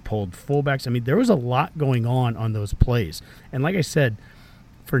center. We pulled fullbacks. I mean, there was a lot going on those plays. And like I said,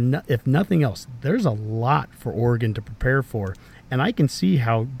 if nothing else, there's a lot for Oregon to prepare for. And I can see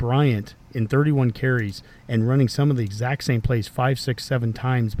how Bryant, in 31 carries and running some of the exact same plays 5, 6, 7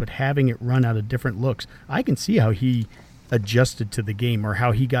 times, but having it run out of different looks, I can see how he adjusted to the game, or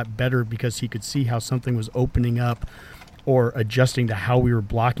how he got better because he could see how something was opening up or adjusting to how we were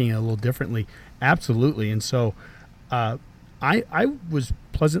blocking it a little differently. Absolutely. And so I was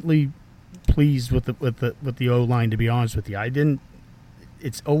pleasantly pleased with the O-line, to be honest with you.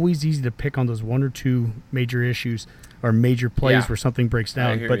 It's always easy to pick on those 1 or 2 major issues or major plays where something breaks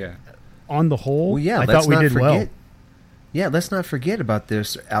down. But on the whole, I thought we did well. Yeah, let's not forget about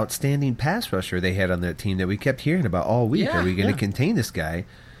this outstanding pass rusher they had on that team that we kept hearing about all week. Are we going to contain this guy?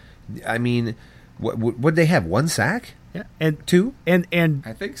 I mean, what did they have? 1 sack? Yeah, and 2, and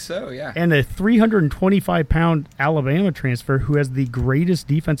I think so. Yeah, and a 325-pound Alabama transfer who has the greatest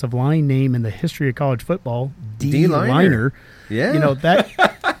defensive line name in the history of college football, D-Liner. Yeah,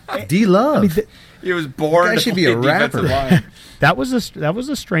 that D-Love. I mean, he was born to should be a rapper. Line. that was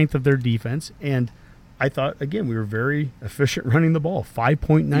a strength of their defense, and I thought again we were very efficient running the ball.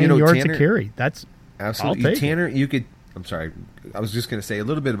 5.9 yards Tanner, a carry. That's absolutely Tanner. You could. I'm sorry. I was just going to say a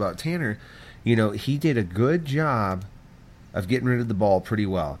little bit about Tanner. He did a good job of getting rid of the ball pretty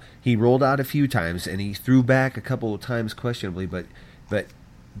well. He rolled out a few times, and he threw back a couple of times questionably, but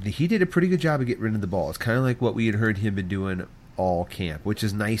he did a pretty good job of getting rid of the ball. It's kind of like what we had heard him been doing all camp, which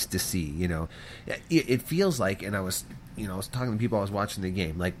is nice to see. It feels like, and I was talking to people I was watching the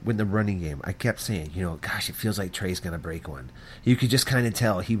game, like with the running game, I kept saying, gosh, it feels like Trey's going to break one. You could just kind of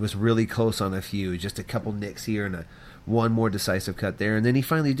tell he was really close on a few, just a couple nicks here and one more decisive cut there, and then he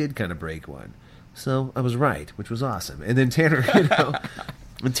finally did kind of break one. So I was right, which was awesome. And then Tanner,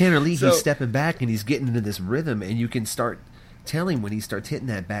 when Tanner Lee, he's stepping back and he's getting into this rhythm, and you can start telling when he starts hitting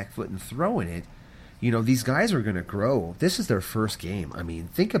that back foot and throwing it, these guys are going to grow. This is their first game. I mean,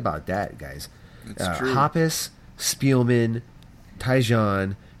 think about that, guys. It's true. Hoppus, Spielman,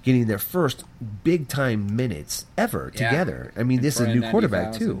 Tyjon getting their first big-time minutes ever together. I mean, this is a new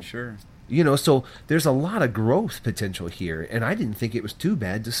quarterback, too. Sure. So there's a lot of growth potential here, and I didn't think it was too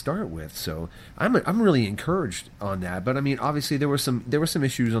bad to start with. So I'm really encouraged on that. But I mean, obviously there were some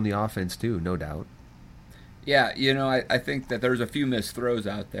issues on the offense too, no doubt. Yeah, I think that there's a few missed throws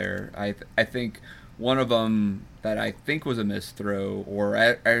out there. I think one of them that I think was a missed throw, or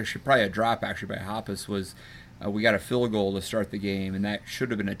actually probably a drop actually by Hoppus, was we got a field goal to start the game, and that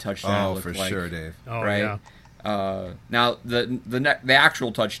should have been a touchdown. Oh, for sure, Dave. Oh, right? yeah. Now the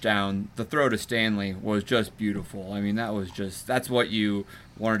actual touchdown, the throw to Stanley was just beautiful. I mean, that's what you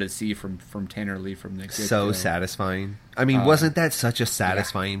wanted to see from Tanner Lee from the get-go. So satisfying. I mean, wasn't that such a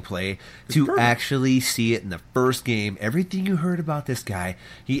satisfying play to perfect. actually see it in the first game? Everything you heard about this guy,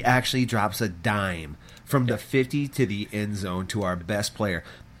 he actually drops a dime from the 50 to the end zone to our best player.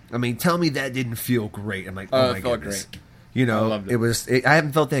 I mean, tell me that didn't feel great. I'm like, oh my it felt goodness. great. I loved it. I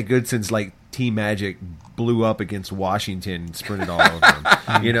haven't felt that good since like Team Magic blew up against Washington and sprinted all over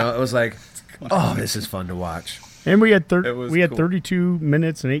them. It was like, oh, this is fun to watch. And we had cool. 32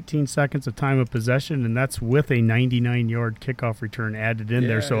 minutes and 18 seconds of time of possession, and that's with a 99-yard kickoff return added in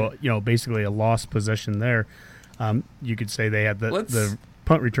there. So, basically a lost possession there. You could say they had the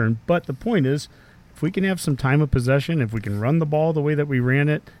punt return. But the point is, if we can have some time of possession, if we can run the ball the way that we ran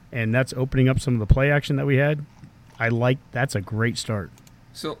it, and that's opening up some of the play action that we had, that's a great start.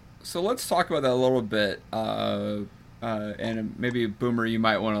 So let's talk about that a little bit. And maybe Boomer, you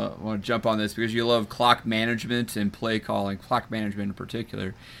might want to jump on this because you love clock management and play calling, clock management in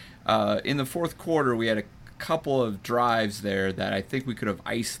particular. In the fourth quarter, we had a couple of drives there that I think we could have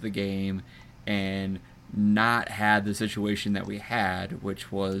iced the game and not had the situation that we had,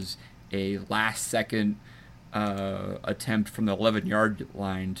 which was a last-second attempt from the 11-yard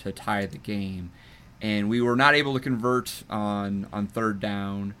line to tie the game. And we were not able to convert on third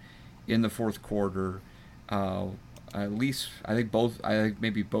down in the fourth quarter. At least I think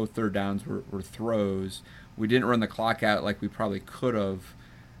maybe both third downs were throws. We didn't run the clock out like we probably could have.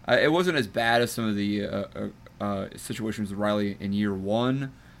 It wasn't as bad as some of the situations with Riley in year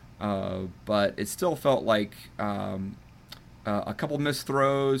one, but it still felt like a couple missed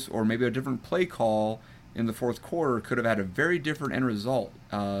throws or maybe a different play call in the fourth quarter could have had a very different end result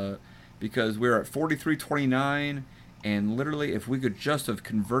because we were at 43-29, and literally if we could just have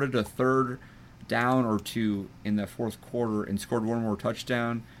converted a third down or two in the fourth quarter and scored one more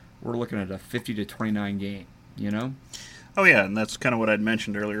touchdown, we're looking at a 50-29 game, Oh, yeah, and that's kind of what I'd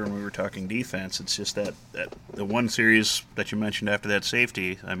mentioned earlier when we were talking defense. It's just that the one series that you mentioned after that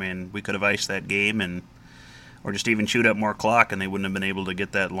safety, I mean, we could have iced that game or just even chewed up more clock, and they wouldn't have been able to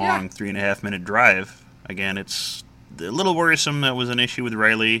get that long 3.5-minute drive. Again, it's a little worrisome. That was an issue with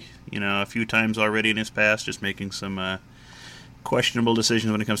Riley, a few times already in his past, just making some questionable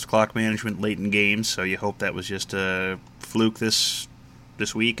decisions when it comes to clock management late in games. So you hope that was just a fluke this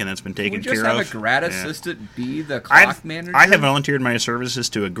week, and that's been taken care of. Can we just have a grad assistant be the clock manager? I have volunteered my services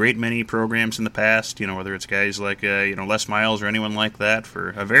to a great many programs in the past, whether it's guys like Les Miles or anyone like that, for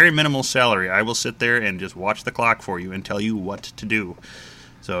a very minimal salary. I will sit there and just watch the clock for you and tell you what to do.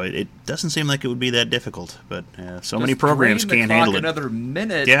 So it doesn't seem like it would be that difficult, but many programs can't handle it. Another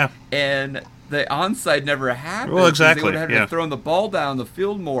minute, yeah, and the onside never happened. Well, exactly. They would have had to throw the ball down the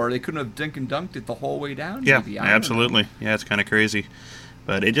field more. They couldn't have dink and dunked it the whole way down. Yeah, maybe. absolutely. Yeah, it's kind of crazy.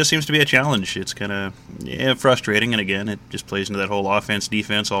 But it just seems to be a challenge. It's kind of frustrating, and again, it just plays into that whole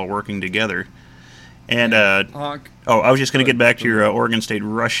offense-defense all working together. And I was just going to get back to your Oregon State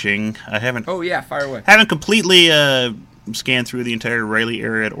rushing. I haven't. Oh yeah, fire away. Haven't completely scanned through the entire Riley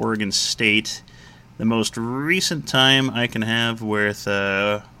area at Oregon State. The most recent time I can have with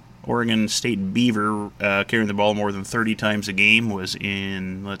Oregon State Beaver carrying the ball more than 30 times a game was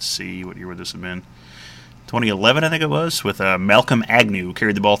in, let's see, what year would this have been? 2011, I think it was, with Malcolm Agnew,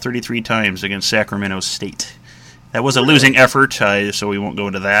 carried the ball 33 times against Sacramento State. That was a losing effort, so we won't go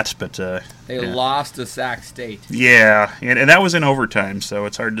into that. But they lost to Sac State. Yeah, and that was in overtime, so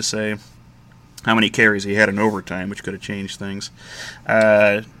it's hard to say how many carries he had in overtime, which could have changed things.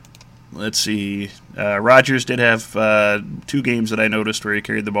 Let's see. Rogers did have 2 games that I noticed where he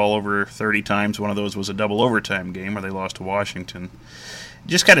carried the ball over 30 times. One of those was a double overtime game where they lost to Washington.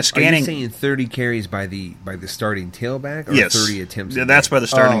 Just kind of scanning. Are you saying 30 carries by the starting tailback, or yes. 30 attempts? Yeah, that's by the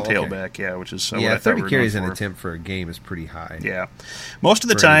starting tailback. Yeah, which is what I thought 30 carries an attempt for a game is pretty high. Yeah, most of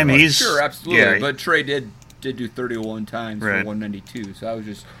the time he's sure, absolutely. But Trey did do 31 times for 192. So I was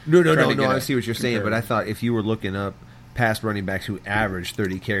just no. I see what you're saying, but I thought if you were looking up past running backs who averaged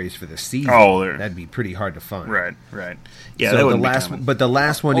 30 carries for the season, that'd be pretty hard to find. Right. Yeah, so the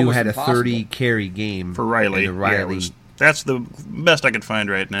last one who had a 30 carry game for Riley. That's the best I could find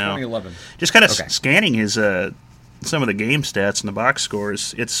right now. 2011. Just kind of scanning his some of the game stats and the box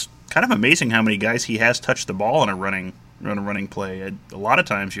scores. It's kind of amazing how many guys he has touched the ball in a running play. A lot of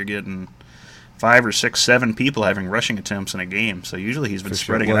times you're getting 5 or 6, 7 people having rushing attempts in a game. So usually he's been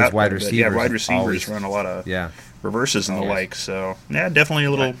spreading it out. Wide receivers, yeah, wide receivers run a lot of reverses and the like. So yeah, definitely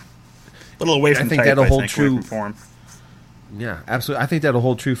a little away from type. That'll hold true. true. Form. Yeah, absolutely. I think that'll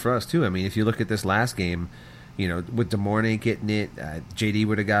hold true for us too. I mean, if you look at this last game, with DeMornay getting it, JD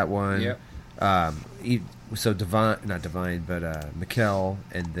would have got one. Yep. So Mikkel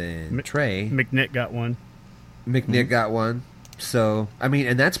and then Trey. McNitt got one. McNitt got one. So, I mean,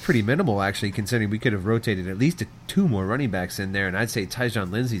 and that's pretty minimal, actually, considering we could have rotated at least 2 more running backs in there, and I'd say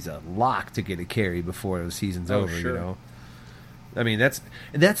Tyjon Lindsey's a lock to get a carry before the season's over, sure. I mean, that's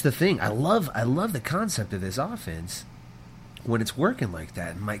the thing. I love the concept of this offense when it's working like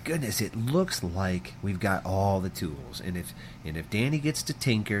that. And my goodness, it looks like we've got all the tools. And if Danny gets to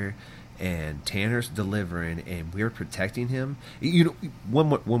tinker and Tanner's delivering and we're protecting him,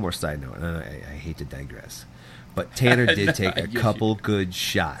 one more side note, and I hate to digress. But Tanner did take a couple good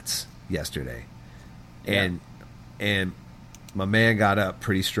shots yesterday, and my man got up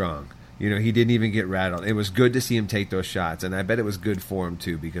pretty strong. He didn't even get rattled. It was good to see him take those shots, and I bet it was good for him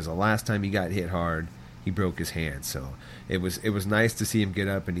too, because the last time he got hit hard, he broke his hand. So it was nice to see him get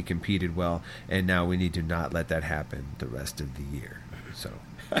up, and he competed well. And now we need to not let that happen the rest of the year. So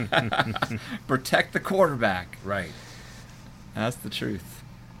protect the quarterback. Right. That's the truth.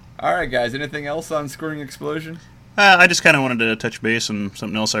 All right, guys. Anything else on Scoring Explosion? I just kind of wanted to touch base on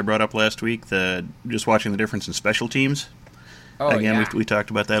something else I brought up last week. Just watching the difference in special teams. We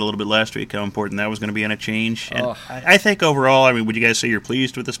talked about that a little bit last week, how important that was going to be on a change. And I think overall, I mean, would you guys say you're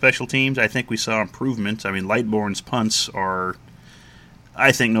pleased with the special teams? I think we saw improvement. I mean, Lightbourne's punts are,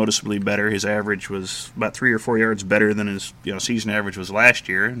 I think, noticeably better. His average was about 3 or 4 yards better than his season average was last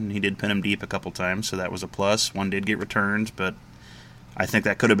year, and he did pin him deep a couple times, so that was a plus. One did get returns, but I think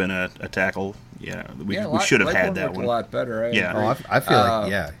that could have been a tackle. Yeah, we should have had that one. A lot better. Yeah, I feel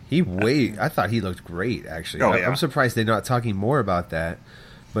I thought he looked great. Actually, I'm surprised they're not talking more about that.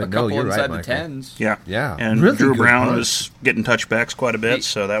 But no, you're right, Michael. The 10s. Yeah. And really Drew Brown was getting touchbacks quite a bit,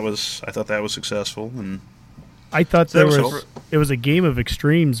 so I thought that was successful. And I thought it was a game of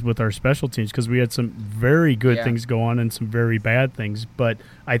extremes with our special teams, because we had some very good things go on and some very bad things. But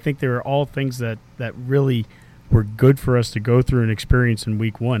I think they were all things that really were good for us to go through and experience in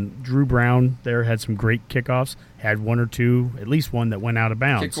week 1. Drew Brown there had some great kickoffs, had 1 or 2, at least one that went out of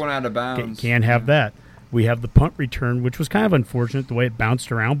bounds. Kicked one out of bounds. Can't have that. We have the punt return, which was kind of unfortunate the way it bounced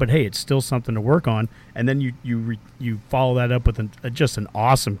around, but hey, it's still something to work on. And then you follow that up with just an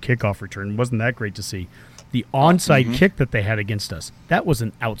awesome kickoff return. Wasn't that great to see? The onside kick that they had against us, that was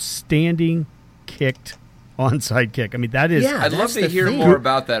an outstanding kicked onside kick. I mean, that is... I'd love to hear more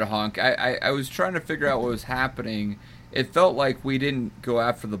about that, Honk. I was trying to figure out what was happening. It felt like we didn't go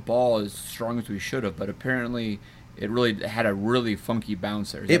after the ball as strong as we should have, but apparently it really had a really funky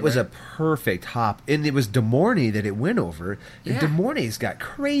bounce there. It was a perfect hop, and it was DeMornay that it went over. And DeMornay's got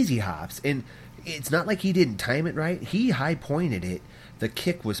crazy hops, and it's not like he didn't time it right. He high-pointed it. The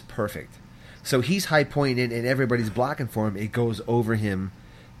kick was perfect. So he's high-pointed, and everybody's blocking for him. It goes over him,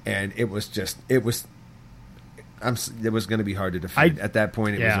 and it was going to be hard to defend. At that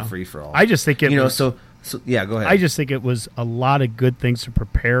point, it was a free-for-all. I just think it was... So, go ahead. I just think it was a lot of good things to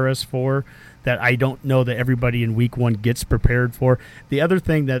prepare us for that I don't know that everybody in week 1 gets prepared for. The other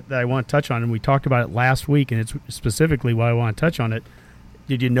thing that I want to touch on, and we talked about it last week, and it's specifically why I want to touch on it,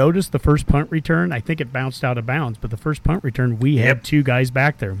 did you notice the first punt return? I think it bounced out of bounds, but the first punt return, we had 2 guys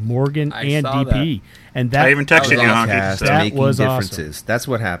back there, Morgan and DP. And that, I even texted you, Honky. That was differences. Awesome. That's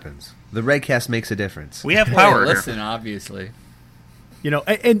what happens. The Redcast makes a difference. We have power. Listen, obviously.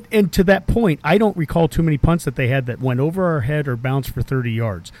 And to that point, I don't recall too many punts that they had that went over our head or bounced for 30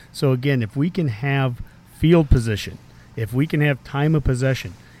 yards. So, again, if we can have field position, if we can have time of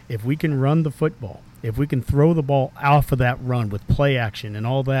possession, if we can run the football, if we can throw the ball off of that run with play action and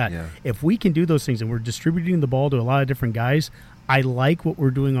all that, if we can do those things and we're distributing the ball to a lot of different guys, I like what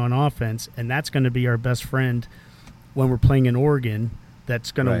we're doing on offense, and that's going to be our best friend when we're playing in Oregon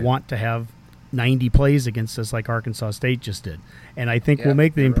that's going to want to have 90 plays against us like Arkansas State just did. And I think we'll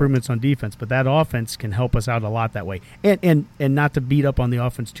make the improvements on defense, but that offense can help us out a lot that way. And not to beat up on the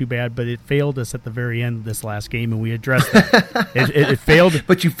offense too bad, but it failed us at the very end of this last game, and we addressed that. it failed.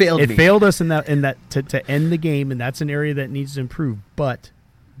 But you failed me. It failed us in that to end the game, and that's an area that needs to improve. But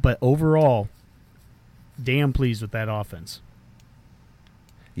overall, damn pleased with that offense.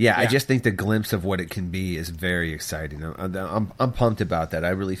 Yeah, I just think the glimpse of what it can be is very exciting. I'm pumped about that. I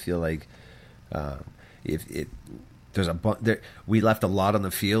really feel like we left a lot on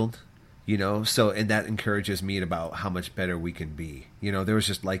the field, So, and that encourages me about how much better we can be. There was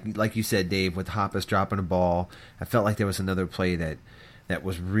just like you said, Dave, with Hoppus dropping a ball, I felt like there was another play that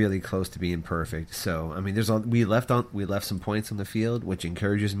was really close to being perfect. So, I mean, we left some points on the field, which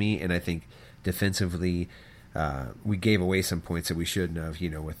encourages me, and I think defensively, we gave away some points that we shouldn't have.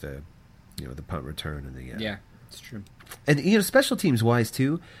 With the punt return and the yeah, it's true. And special teams wise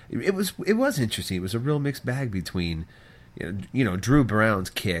too, it was interesting. It was a real mixed bag between. Drew Brown's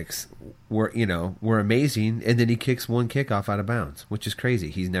kicks were amazing, and then he kicks one kickoff out of bounds, which is crazy.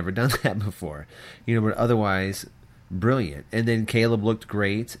 He's never done that before, but otherwise brilliant. And then Caleb looked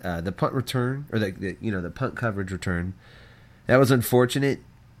great. The punt return, or the punt coverage return, that was unfortunate,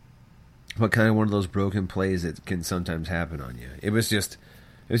 but kind of one of those broken plays that can sometimes happen on you. It was just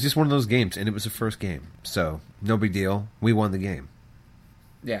one of those games, and it was the first game, so no big deal. We won the game.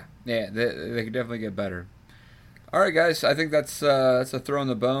 Yeah, they could definitely get better. All right, guys, I think that's a throw in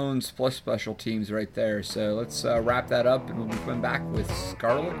the bones plus special teams right there. So let's wrap that up, and we'll be coming back with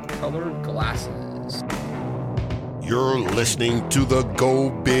Scarlet-Colored Glasses. You're listening to the Go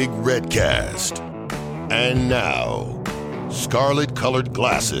Big Redcast. And now, Scarlet-Colored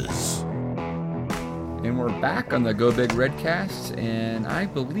Glasses. And we're back on the Go Big Redcast, and I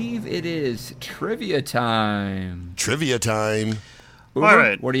believe it is trivia time. Trivia time. Boomer, all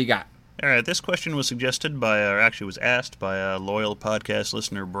right. What do you got? All right, this question was suggested by, or actually was asked by a loyal podcast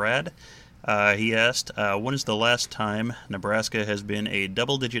listener, Brad. He asked, when is the last time Nebraska has been a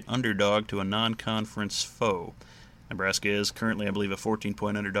double-digit underdog to a non-conference foe? Nebraska is currently, I believe, a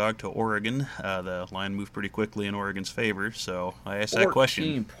 14-point underdog to Oregon. The line moved pretty quickly in Oregon's favor, so I asked that question.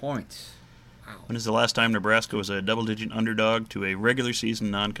 14 points. Wow. When is the last time Nebraska was a double-digit underdog to a regular season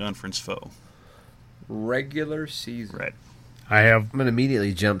non-conference foe? Regular season. Right. I'm going to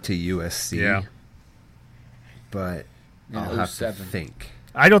immediately jump to USC. Yeah. But I'll have to think.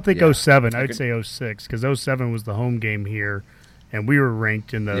 I don't think 07. I would Okay. say 06 because 07 was the home game here, and we were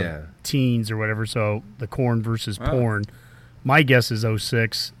ranked in the teens or whatever, so the corn versus porn. My guess is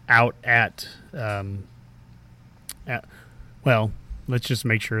 06 out at well, let's just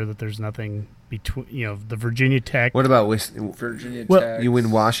make sure that there's nothing between, the Virginia Tech. What about Virginia Well, Tech. you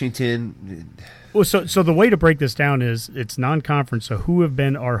win Washington? Well, so the way to break this down is it's non-conference. So who have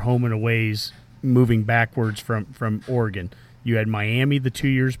been our home and aways moving backwards from Oregon? You had Miami the 2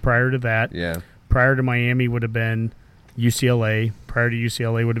 years prior to that. Yeah. Prior to Miami would have been UCLA. Prior to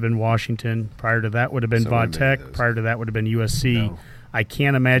UCLA would have been Washington. Prior to that would have been Somewhere Va in Tech. those. Prior to that would have been USC. No. I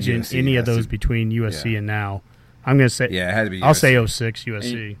can't imagine USC any of has those to- between USC yeah. and now. I'm going to say Yeah, it had to be I'll USC. say 06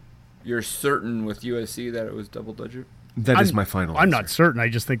 USC. You're certain with USC that it was double-digit? That is my final I'm answer. not certain. I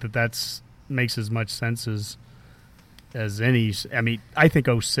just think that's makes as much sense as any. I mean, I think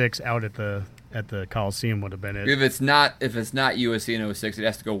 06 out at the Coliseum would have been it. If it's not USC in 06, it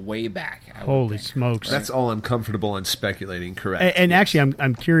has to go way back. I would Holy think. smokes! That's all I'm comfortable on speculating, correct. And actually,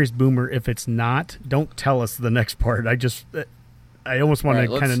 I'm curious, Boomer. If it's not, don't tell us the next part. I almost want All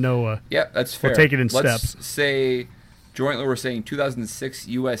right, to kind of know. Yep, that's fair. We'll take it in Let's steps. say jointly we're saying 2006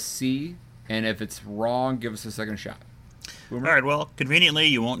 USC, and if it's wrong, give us a second shot. Boomer? All right, well, conveniently,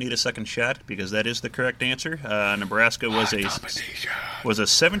 you won't need a second shot because that is the correct answer. Nebraska was a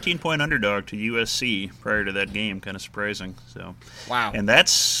 17-point underdog to USC prior to that game. Kind of surprising. So, Wow. and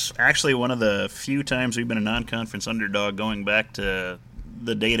that's actually one of the few times we've been a non-conference underdog going back to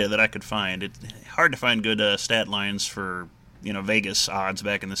the data that I could find. It's hard to find good stat lines for Vegas odds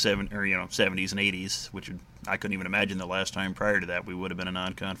back in the 70s and 80s, which I couldn't even imagine the last time prior to that we would have been a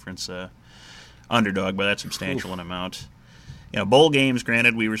non-conference underdog by that substantial an amount. Bowl games,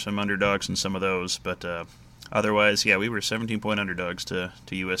 granted, we were some underdogs in some of those, but otherwise, we were 17-point underdogs to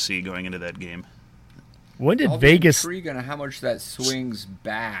USC going into that game. When did I'll be Vegas? intrigued on how much that swings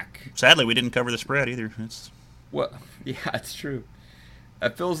back. Sadly, we didn't cover the spread either. Well, yeah, it's true.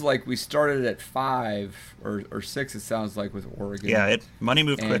 It feels like we started at 5 or 6. It sounds like with Oregon. Yeah, money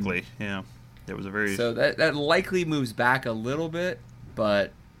moved And- quickly. Yeah, there was a very So that likely moves back a little bit,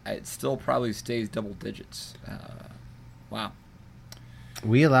 but it still probably stays double digits. Wow.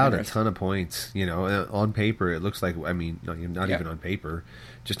 We allowed a Interesting. ton of points. On paper, it looks like. I mean, not Yeah. even on paper,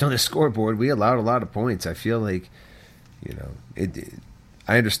 just on the scoreboard, we allowed a lot of points. I feel like,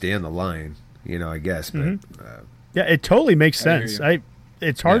 I understand the line. I guess, but Yeah, it totally makes I hear sense. you.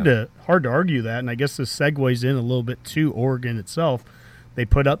 It's hard to argue that, and I guess this segues in a little bit to Oregon itself. They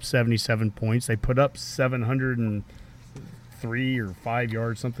put up 77 points. They put up 703 or 5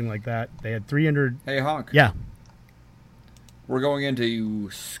 yards, something like that. They had 300. Hey, Honk. Yeah, We're going into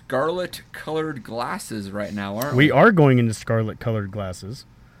scarlet-colored glasses right now, aren't we? we are going into scarlet-colored glasses.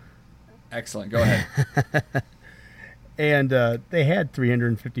 Excellent. Go ahead. And they had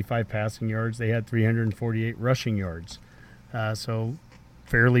 355 passing yards. They had 348 rushing yards. So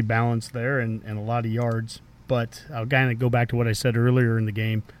fairly balanced there and a lot of yards. But I'll kind of go back to what I said earlier in the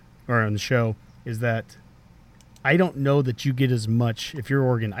game or on the show is that I don't know that you get as much, if you're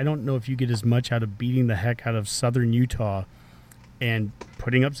Oregon, I don't know if you get as much out of beating the heck out of Southern Utah and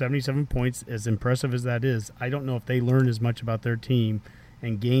putting up 77 points, as impressive as that is. I don't know if they learn as much about their team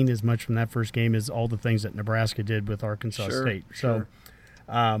and gain as much from that first game as all the things that Nebraska did with Arkansas State. Sure.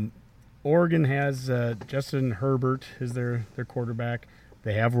 So Oregon has Justin Herbert is their quarterback.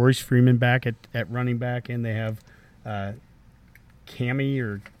 They have Royce Freeman back at running back, and they have Cami,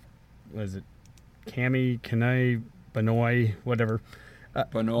 or what is it? Kanai, Benoit, whatever.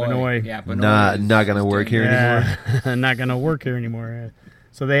 Benoit. Yeah, Benoit. Not going to work here anymore. Not going to work here anymore.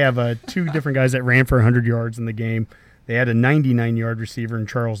 So they have two different guys that ran for 100 yards in the game. They had a 99-yard receiver in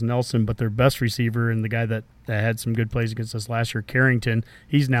Charles Nelson, but their best receiver and the guy that had some good plays against us last year, Carrington,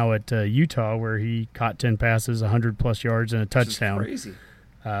 he's now at Utah, where he caught 10 passes, 100-plus yards, and a touchdown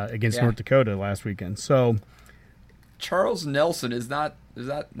against North Dakota last weekend. So Charles Nelson, is that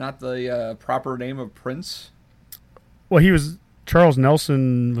not the proper name of Prince? Well, Charles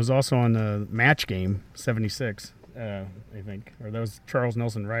Nelson was also on the Match Game, 76, I think. Or that was Charles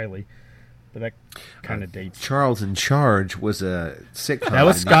Nelson Riley. But that kind of dates. Charles in Charge was a sitcom. That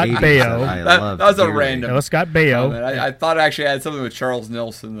was Scott Baio. That was a random. That was Scott Baio. I thought I actually had something with Charles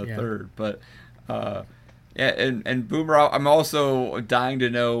Nelson the third. But, and Boomer, I'm also dying to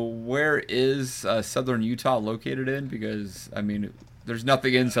know, where is Southern Utah located in? Because, I mean, there's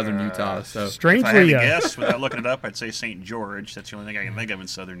nothing in Southern Utah. So strangely, if I had to guess, without looking it up, I'd say St. George. That's the only thing I can think of in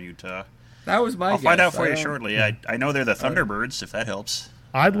Southern Utah. That was my guess. I'll find out for you shortly. I know they're the Thunderbirds, if that helps.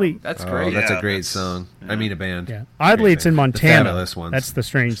 Oddly, that's great. That's a great song. I mean, a band. Yeah. Oddly, it's in Montana. The Fabulous Ones. That's the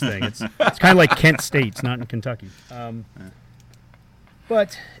strange thing. It's kind of like Kent State. It's not in Kentucky.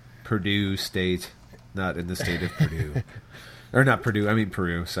 But Purdue State, not in the state of Purdue, or not Purdue. I mean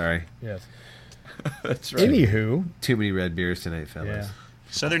Peru. Sorry. Yes. That's right. Anywho, too many red beers tonight, fellas. Yeah.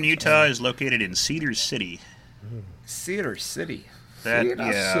 Southern Utah is located in Cedar City. Cedar City. City.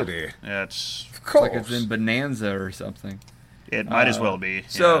 That's like it's in Bonanza or something. It might as well be.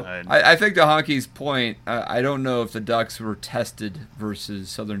 So I think to Honky's point, I don't know if the Ducks were tested versus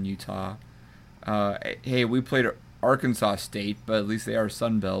Southern Utah. Hey, we played Arkansas State, but at least they are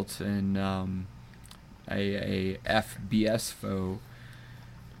Sunbelt and a FBS foe.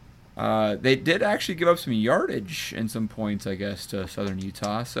 They did actually give up some yardage and some points, I guess, to Southern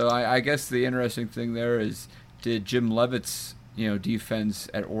Utah. So I guess the interesting thing there is, did Jim Leavitt's defense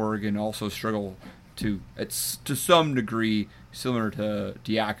at Oregon also struggle to some degree, similar to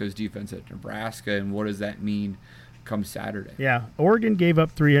Diaco's defense at Nebraska, and what does that mean come Saturday? Yeah, Oregon gave up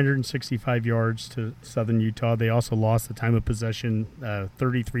 365 yards to Southern Utah. They also lost the time of possession,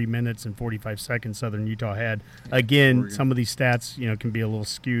 33 minutes and 45 seconds Southern Utah had. Again, Oregon. Some of these stats, can be a little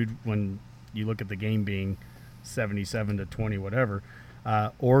skewed when you look at the game being 77-20, whatever.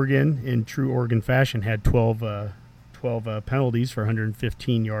 Oregon, in true Oregon fashion, had 12 penalties for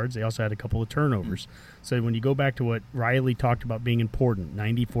 115 yards. They also had a couple of turnovers. So when you go back to what Riley talked about being important,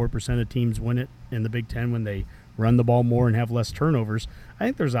 94% of teams win it in the Big Ten when they run the ball more and have less turnovers. I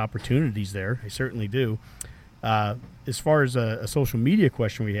think there's opportunities there. I certainly do. As far as a social media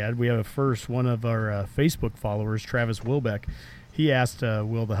question we have one of our Facebook followers, Travis Wilbeck. He asked,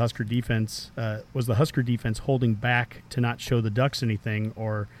 was the Husker defense holding back to not show the Ducks anything,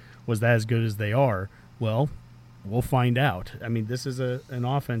 or was that as good as they are? Well, we'll find out. I mean, this is an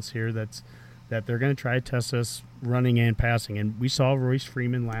offense here that they're going to try to test us running and passing. And we saw Royce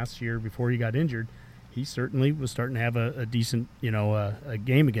Freeman last year before he got injured. He certainly was starting to have a decent, a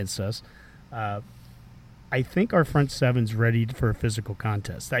game against us. I think our front seven's ready for a physical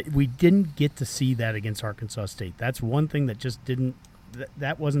contest. We didn't get to see that against Arkansas State. That's one thing that just didn't –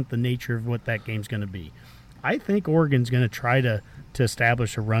 that wasn't the nature of what that game's going to be. I think Oregon's going to try to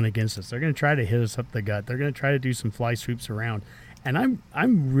establish a run against us. They're going to try to hit us up the gut. They're going to try to do some fly sweeps around. And I'm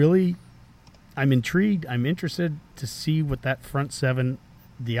intrigued. I'm interested to see what that front seven,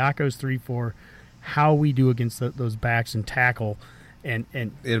 Diaco's 3-4, how we do against those backs and tackle. If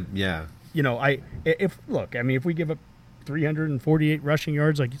we give up 348 rushing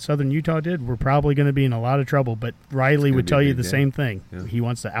yards like Southern Utah did, we're probably going to be in a lot of trouble. But Riley would tell you the same thing. Yeah. He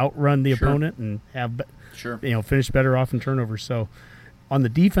wants to outrun the opponent and have finish better off in turnovers. So on the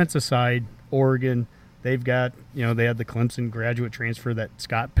defensive side, Oregon, they've got they had the Clemson graduate transfer, that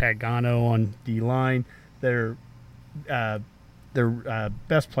Scott Pagano on D-line. Their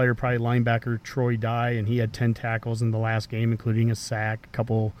best player, probably linebacker Troy Dye, and he had 10 tackles in the last game, including a sack, a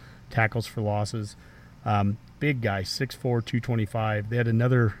couple tackles for losses. Big guy, 6'4", 225. They had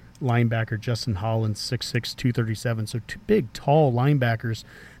another linebacker, Justin Hollins, 6'6", 237. So two big, tall linebackers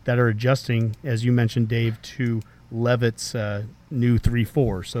that are adjusting, as you mentioned, Dave, to Levitt's new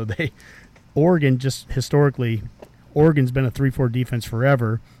 3-4. So Oregon just historically, Oregon's been a 3-4 defense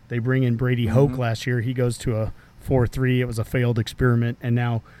forever. They bring in Brady Hoke last year. He goes to a 4-3. It was a failed experiment, and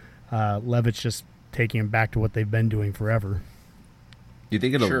now Levitt's just taking him back to what they've been doing forever. Do you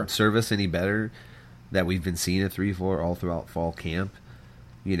think it'll serve us any better that we've been seeing a 3-4 all throughout fall camp?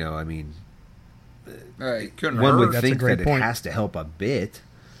 You know, I mean, one would think that it has to help a bit,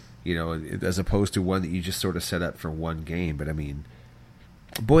 you know, as opposed to one that you just sort of set up for one game. But I mean,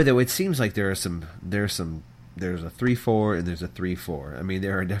 boy, though, it seems like there's a 3-4 and there's a 3-4. I mean,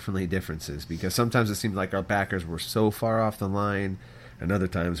 there are definitely differences because sometimes it seems like our backers were so far off the line, and other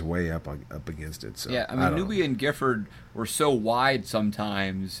times way up against it. So yeah, I mean, Newby and Gifford were so wide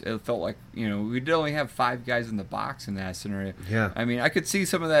sometimes. It felt like, you know, we'd only have 5 guys in the box in that scenario. Yeah. I mean, I could see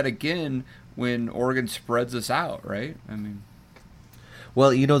some of that again when Oregon spreads us out, right? I mean,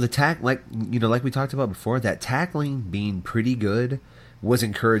 well, you know, like we talked about before, that tackling being pretty good was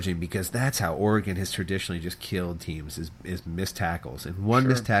encouraging because that's how Oregon has traditionally just killed teams is missed tackles. And one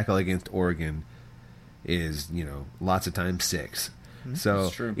missed tackle against Oregon is, you know, lots of times 6. So,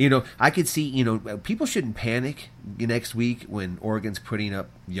 you know, I could see, you know, people shouldn't panic next week when Oregon's putting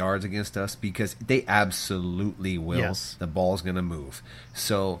up yards against us because they absolutely will. Yes. The ball's going to move.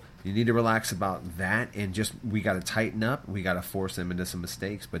 So you need to relax about that and just we got to tighten up. We got to force them into some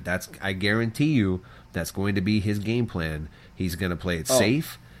mistakes. But I guarantee you that's going to be his game plan. He's going to play it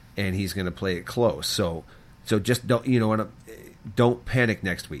safe and he's going to play it close. So just don't panic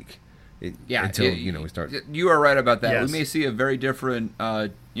next week. Until we start. You are right about that. Yes. We may see a very different,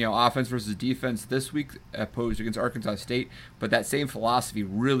 offense versus defense this week opposed against Arkansas State, but that same philosophy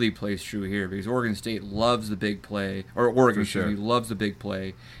really plays true here because Oregon State loves the big play, or Oregon loves the big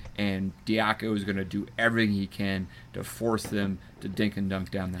play, and Diaco is going to do everything he can to force them to dink and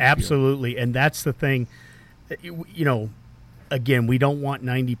dunk down that Absolutely, field. And that's the thing. You know, again, we don't want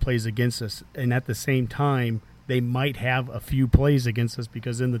 90 plays against us, and at the same time, they might have a few plays against us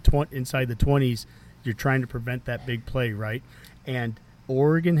because inside the 20s, you're trying to prevent that big play, right? And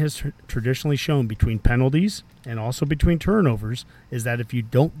Oregon has traditionally shown between penalties and also between turnovers is that if you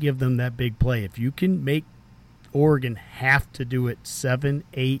don't give them that big play, if you can make Oregon have to do it 7,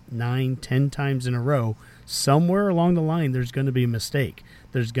 8, 9, 10 times in a row, somewhere along the line there's going to be a mistake.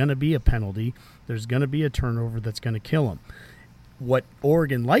 There's going to be a penalty. There's going to be a turnover that's going to kill them. What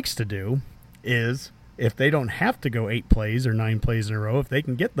Oregon likes to do is, if they don't have to go 8 plays or 9 plays in a row, if they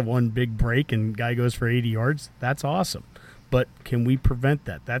can get the one big break and guy goes for 80 yards, that's awesome. But can we prevent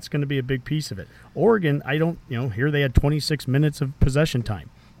that? That's going to be a big piece of it. Oregon, here they had 26 minutes of possession time.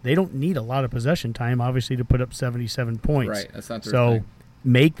 They don't need a lot of possession time, obviously, to put up 77 points. Right, that's not their thing. So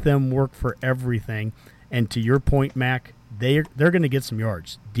make them work for everything. And to your point, Mac, they're going to get some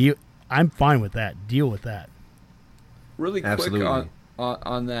yards. I'm fine with that. Deal with that. Really quick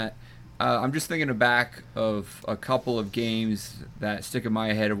on that. I'm just thinking back of a couple of games that stick in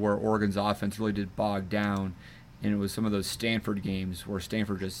my head of where Oregon's offense really did bog down, and it was some of those Stanford games where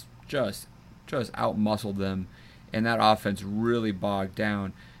Stanford just out-muscled them, and that offense really bogged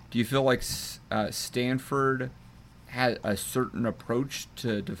down. Do you feel like Stanford had a certain approach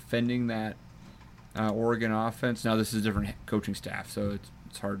to defending that Oregon offense? Now, this is a different coaching staff, so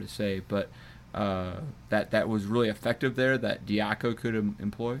it's hard to say, but that was really effective there, that Diaco could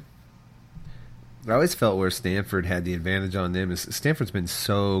employ? I always felt where Stanford had the advantage on them is Stanford's been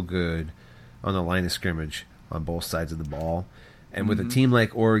so good on the line of scrimmage on both sides of the ball, and with a team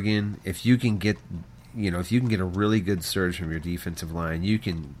like Oregon, if you can get a really good surge from your defensive line, you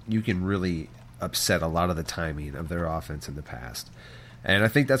can really upset a lot of the timing of their offense in the past, and I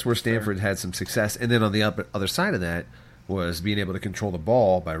think that's where Stanford had some success. And then on the other side of that was being able to control the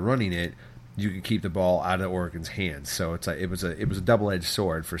ball by running it. You could keep the ball out of Oregon's hands, so it was a double-edged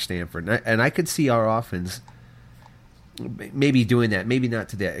sword for Stanford, and I could see our offense maybe doing that, maybe not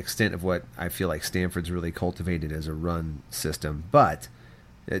to the extent of what I feel like Stanford's really cultivated as a run system, but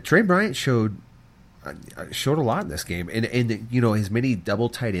Trey Bryant showed a lot in this game, and as many double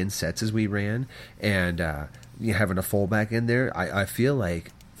tight end sets as we ran, and having a fullback in there, I feel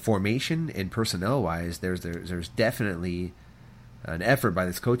like formation and personnel wise, there's definitely an effort by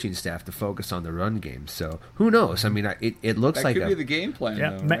this coaching staff to focus on the run game. So who knows? I mean, it looks that like could be the game plan.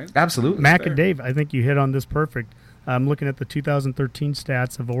 Yeah, though, right? Absolutely. Mac and Dave, I think you hit on this perfect. I'm looking at the 2013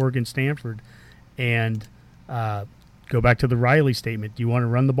 stats of Oregon Stanford, and go back to the Riley statement. Do you want to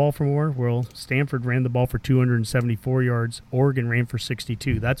run the ball for more? Well, Stanford ran the ball for 274 yards. Oregon ran for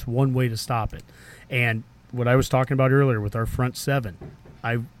 62. That's one way to stop it. And what I was talking about earlier with our front seven,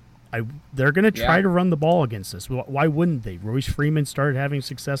 they're going to try to run the ball against us. Why wouldn't they? Royce Freeman started having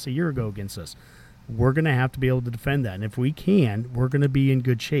success a year ago against us. We're going to have to be able to defend that. And if we can, we're going to be in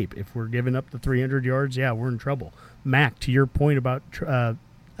good shape. If we're giving up the 300 yards, we're in trouble. Mac, to your point about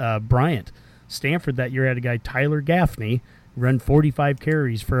Bryant, Stanford that year had a guy, Tyler Gaffney, run 45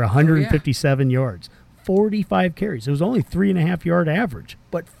 carries for 157 yards. 45 carries. It was only 3.5 yard average,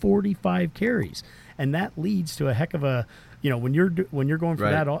 but 45 carries. And that leads to a heck of a, when you're going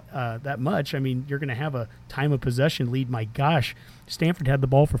for that much, I mean, you're going to have a time of possession lead. My gosh, Stanford had the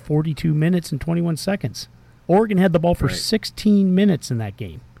ball for 42 minutes and 21 seconds. Oregon had the ball for 16 minutes in that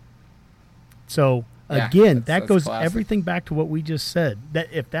game. So again, that goes classic. Everything back to what we just said. That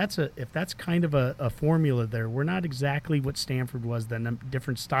if that's kind of a formula there, we're not exactly what Stanford was then,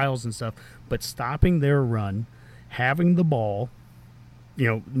 different styles and stuff, but stopping their run, having the ball,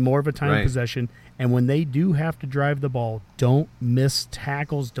 more of a time of possession. And when they do have to drive the ball, don't miss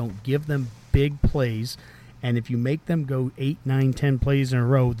tackles. Don't give them big plays. And if you make them go 8, 9, 10 plays in a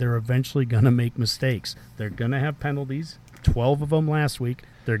row, they're eventually going to make mistakes. They're going to have penalties, 12 of them last week.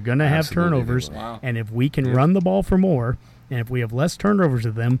 They're going to have turnovers. Wow. And if we can run the ball for more, and if we have less turnovers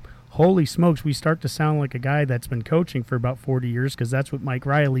of them, holy smokes, we start to sound like a guy that's been coaching for about 40 years, because that's what Mike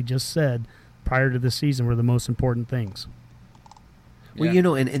Riley just said prior to this season were the most important things.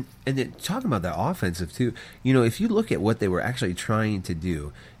 Well, and then talking about the offensive too, if you look at what they were actually trying to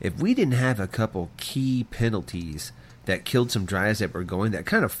do, if we didn't have a couple key penalties that killed some drives that were going, that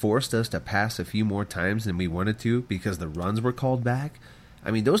kind of forced us to pass a few more times than we wanted to because the runs were called back,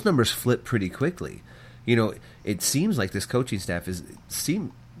 I mean, those numbers flip pretty quickly. It seems like this coaching staff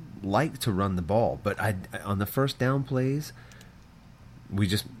seem like to run the ball, but on the first down plays,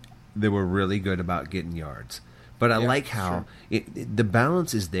 they were really good about getting yards. But I like how the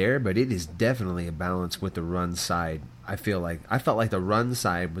balance is there, but it is definitely a balance with the run side. I felt like the run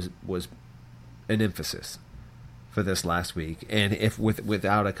side was an emphasis for this last week, and if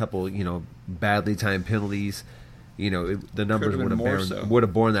without a couple badly timed penalties, the numbers would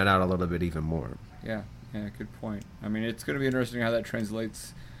have borne that out a little bit even more. Yeah, good point. I mean, it's going to be interesting how that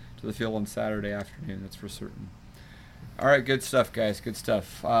translates to the field on Saturday afternoon. That's for certain. All right, good stuff, guys. Good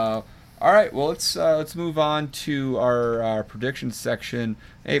stuff. All right, well, let's move on to our predictions section.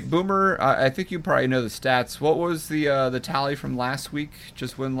 Hey, Boomer, I think you probably know the stats. What was the tally from last week?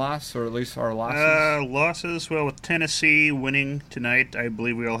 Just win-loss, or at least our losses? Losses, well, with Tennessee winning tonight, I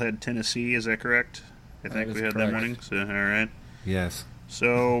believe we all had Tennessee. Is that correct? I think we had them winning. So, all right. Yes.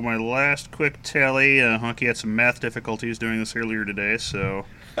 So my last quick tally, Honky had some math difficulties doing this earlier today, so...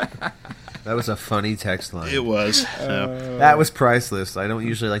 That was a funny text line. It was. That was priceless. I don't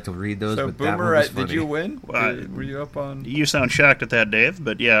usually like to read those, but Boomer, that one was funny. Did you win? Were you up on... You sound shocked at that, Dave,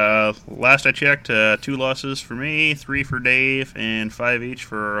 but yeah, last I checked, 2 losses for me, 3 for Dave, and 5 each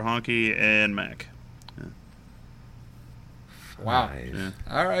for Honky and Mac. Wow. Yeah.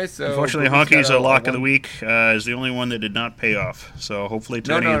 All right, so... Unfortunately, Honky's lock of the week is the only one that did not pay off. So hopefully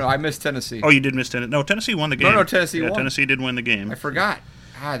Tennessee... No, I missed Tennessee. Oh, you did miss Tennessee. No, Tennessee won the game. No, Tennessee won. Tennessee did win the game. I forgot.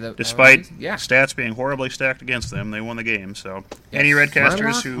 Despite stats being horribly stacked against them, they won the game. So, any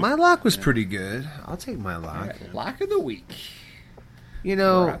Redcasters my lock was pretty good. I'll take my lock. Right, lock of the week.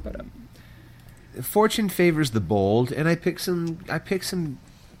 Wrap it up. Fortune favors the bold, and I picked some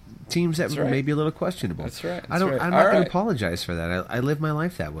teams that were maybe a little questionable. That's right. I'm not going to apologize for that. I live my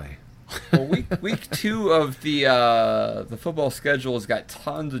life that way. Well, week 2 of the football schedule has got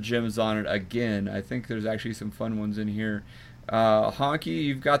tons of gems on it again. I think there's actually some fun ones in here. Honky,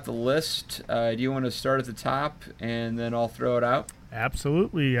 you've got the list. Do you want to start at the top, and then I'll throw it out?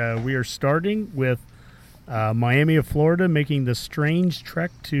 Absolutely. We are starting with Miami of Florida making the strange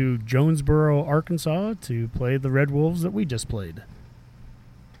trek to Jonesboro, Arkansas to play the Red Wolves that we just played.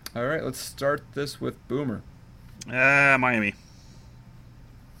 All right, let's start this with Boomer. Miami.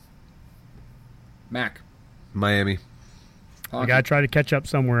 Mac. Miami. I got to try to catch up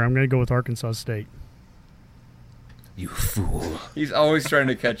somewhere. I'm going to go with Arkansas State. You fool. He's always trying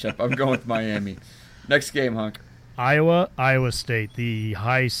to catch up. I'm going with Miami. Next game, Honk. Iowa State, the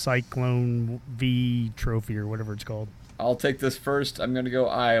High Cyclone V Trophy or whatever it's called. I'll take this first. I'm going to go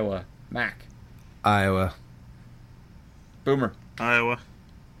Iowa. Mac. Iowa. Boomer. Iowa.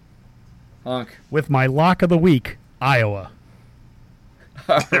 Honk. With my lock of the week, Iowa.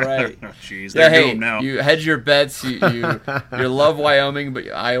 All right. Jeez, they're doomed now. You hedge your bets. You love Wyoming,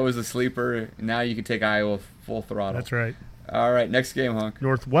 but Iowa's a sleeper. Now you can take Iowa full throttle. That's right. All right, next game, Honk.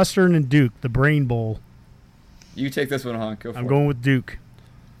 Northwestern and Duke, the Brain Bowl. You take this one, Honk. Go for I'm it. going with Duke.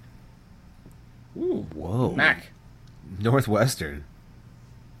 Ooh. Whoa. Mac. Northwestern.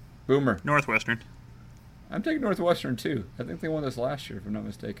 Boomer. Northwestern. I'm taking Northwestern, too. I think they won this last year, if I'm not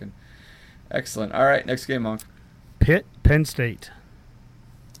mistaken. Excellent. All right, next game, Honk. Pitt, Penn State.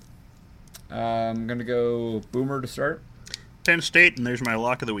 I'm going to go Boomer to start. Penn State, and there's my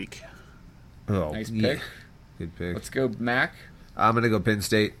lock of the week. Oh, Nice yeah. pick. Good pick. Let's go Mac. I'm going to go Penn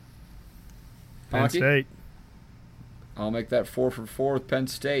State. Penn Honky? State. I'll make that 4 for 4 with Penn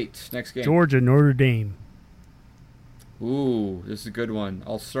State. Next game. Georgia, Notre Dame. Ooh, this is a good one.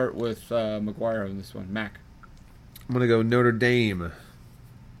 I'll start with McGuire on this one. Mac. I'm going to go Notre Dame.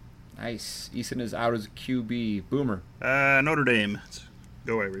 Nice. Eason is out as a QB. Boomer. Notre Dame.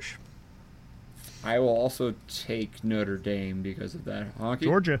 Go Irish. I will also take Notre Dame because of that. Honky?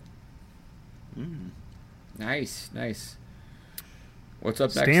 Georgia. Nice, nice. What's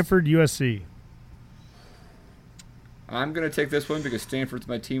up next? Stanford, USC. I'm going to take this one because Stanford's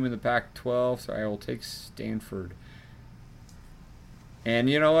my team in the Pac-12, so I will take Stanford. And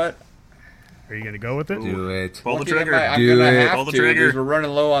you know what? Are you going to go with it? Do it. Pull the Looking at trigger. I'm Do going to it. have Pull the to trigger. because we're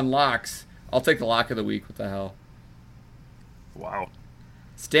running low on locks. I'll take the lock of the week. What the hell? Wow.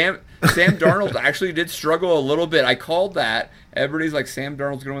 Sam Darnold actually did struggle a little bit. I called that. Everybody's like, Sam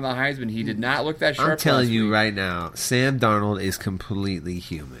Darnold's going to win the Heisman. He did not look that sharp. I'm telling last you week. right now, Sam Darnold is completely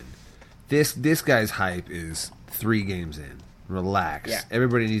human. This guy's hype is 3 games in. Relax. Yeah.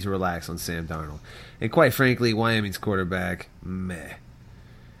 Everybody needs to relax on Sam Darnold. And quite frankly, Wyoming's quarterback, meh.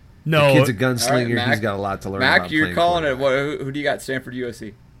 No. The kid's a gunslinger. All right, Mac. He's got a lot to learn Mac, about you're playing calling it. quarterback. Who do you got? Stanford,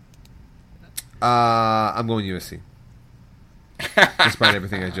 USC. I'm going USC. Despite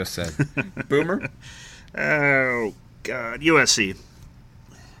everything I just said. Boomer. Oh, God. USC.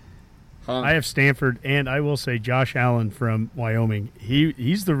 Hung. I have Stanford, and I will say Josh Allen from Wyoming.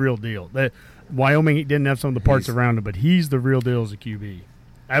 He's the real deal. Wyoming didn't have some of the parts around him, but he's the real deal as a QB.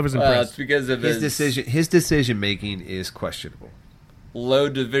 I was It's impressed. because of His decision making is questionable. low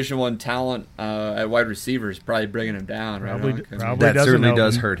Division I talent at wide receivers, probably bringing him down. Probably- Right? probably That doesn't certainly help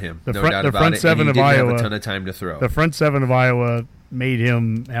does him. hurt him. The No front- doubt the about front it. seven and he of did have Iowa- a ton of time to throw. The front 7 of Iowa made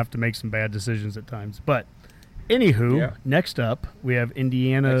him have to make some bad decisions at times. But anywho, Yeah. next up we have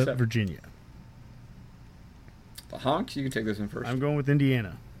Indiana, Next up. Virginia. Honk, you can take this one first. I'm going with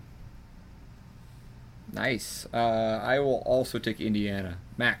Indiana. Nice. I will also take Indiana.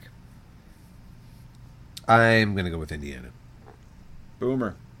 Mac. I'm going to go with Indiana.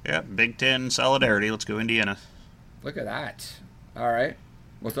 Boomer. Yeah, Big Ten solidarity. Let's go Indiana. Look at that. All right.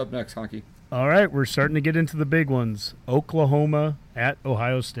 What's up next, Honky? All right, we're starting to get into the big ones. Oklahoma at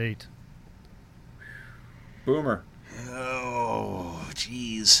Ohio State. Boomer. Oh,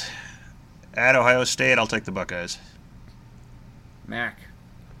 jeez. At Ohio State, I'll take the Buckeyes. Mac.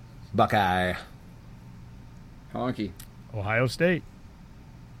 Buckeye. Honky. Ohio State.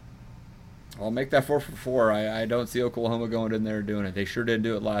 I'll make that 4 for 4. I don't see Oklahoma going in there and doing it. They sure didn't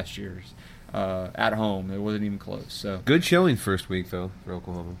do it last year at home. It wasn't even close. So Good showing first week, though, for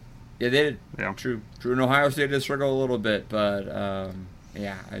Oklahoma. yeah, they did. Yeah. True. And Ohio State did struggle a little bit, but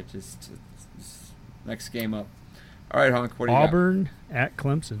yeah, it's next game up. All right, Honk. What do you got? Auburn at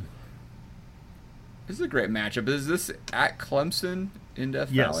Clemson. This is a great matchup. Is this at Clemson in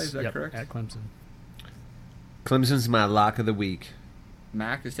Death Yes, Valley? Is that yep, correct? at Clemson. Clemson's my lock of the week.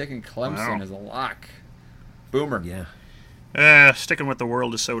 Mac is taking Clemson Wow. as a lock. Boomer. Yeah. Sticking with the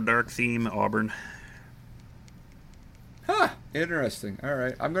world is so dark theme, Auburn. Huh. Interesting. All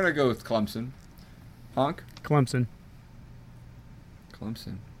right. I'm going to go with Clemson. Honk? Clemson.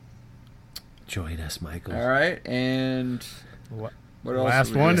 Clemson. Join us, Michael. All right. And what else? Last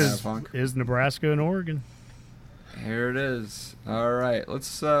do we one have, is Honk? Nebraska and Oregon. Here it is. All right. Let's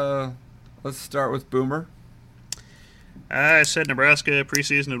start with Boomer. I said Nebraska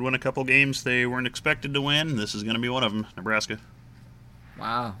preseason would win a couple games they weren't expected to win. This is going to be one of them, Nebraska.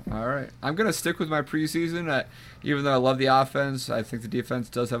 Wow. All right. I'm going to stick with my preseason. Even though I love the offense, I think the defense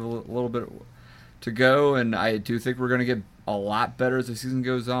does have a little bit to go, and I do think we're going to get a lot better as the season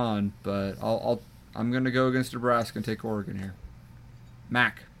goes on. But I'm going to go against Nebraska and take Oregon here.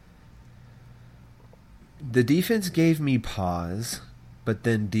 Mac. The defense gave me pause, but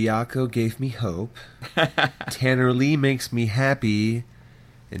then Diaco gave me hope. Tanner Lee makes me happy,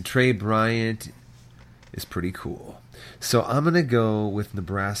 and Trey Bryant is pretty cool. So I'm going to go with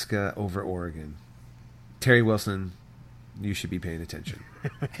Nebraska over Oregon. Terry Wilson, you should be paying attention.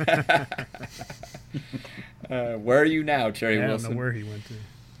 Where are you now, Terry I don't Wilson? know where he went to.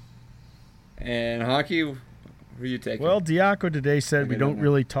 And Hockey, who are you taking? Well, Diaco today said we I don't don't know.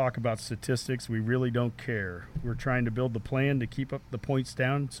 really talk about statistics. We really don't care. We're trying to build the plan to keep up the points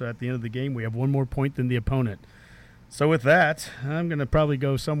down, so at the end of the game we have one more point than the opponent. So with that, I'm going to probably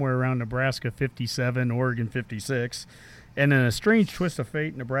go somewhere around Nebraska 57, Oregon 56. And in a strange twist of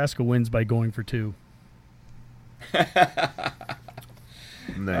fate, Nebraska wins by going for 2.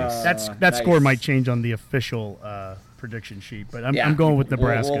 Nice. That Nice. score might change on the official prediction sheet, but I'm going with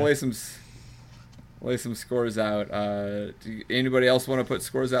Nebraska. We'll lay some scores out. Anybody else want to put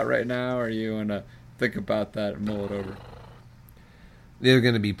scores out right now, or you want to think about that and mull it over? They're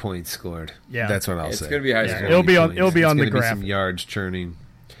going to be points scored. Yeah. That's what I'll say. It's going to be high Yeah, scoring. it'll be on It's the gonna be graph. some yards churning.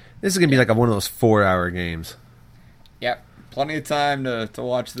 This is going to be like one of those 4-hour games. Yep, plenty of time to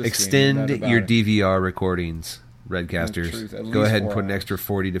watch this. Extend game, your DVR recordings, Redcasters. Truth, at Go least ahead and 4 put an hours. extra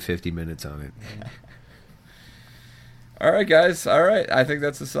 40 to 50 minutes on it. All right, guys. All right, I think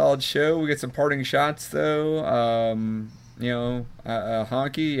that's a solid show. We get some parting shots, though.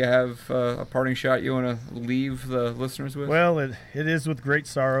 Honky, you have a parting shot you want to leave the listeners with? Well, it is with great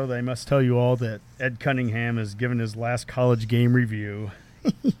sorrow that I must tell you all that Ed Cunningham has given his last college game review.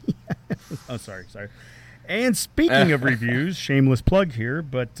 Oh, sorry. And speaking of reviews, shameless plug here,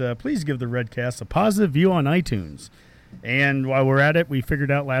 but please give the Redcast a positive view on iTunes. And while we're at it, we figured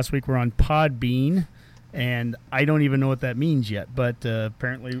out last week we're on Podbean, and I don't even know what that means yet, but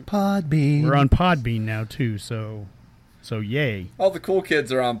apparently Podbean. we're on Podbean now too, so yay. All the cool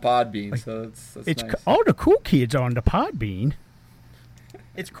kids are on Podbean, so that's It's nice. all the cool kids are on the Podbean.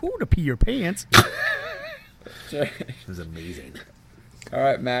 It's cool to pee your pants. It was amazing. All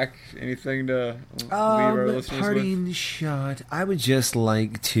right, Mac, anything to leave our listeners with? Parting shot. I would just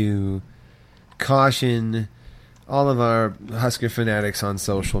like to caution all of our Husker fanatics on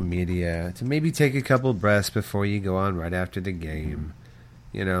social media to maybe take a couple breaths before you go on right after the game.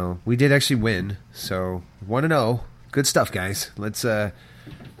 You know, we did actually win, so 1-0. Good stuff, guys. Let's stay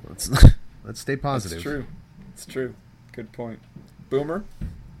positive. It's true. Good point. Boomer?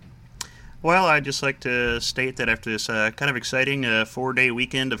 Well, I'd just like to state that after this kind of exciting 4-day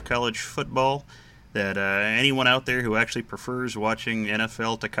weekend of college football, that anyone out there who actually prefers watching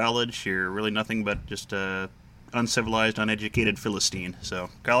NFL to college, you're really nothing but just uncivilized, uneducated Philistine.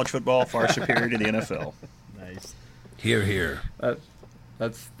 So, college football far superior to the NFL. Nice. Hear, hear.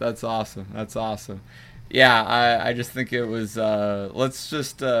 That's awesome. That's awesome. Yeah, I just think it was. Let's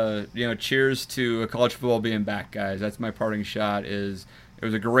just cheers to college football being back, guys. That's my parting shot. It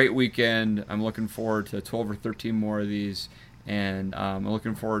was a great weekend. I'm looking forward to 12 or 13 more of these, and I'm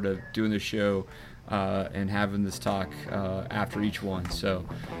looking forward to doing the show and having this talk after each one. So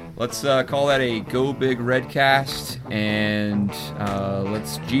let's call that a Go Big Redcast, and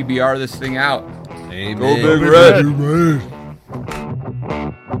let's GBR this thing out. Amen. Go Big Red.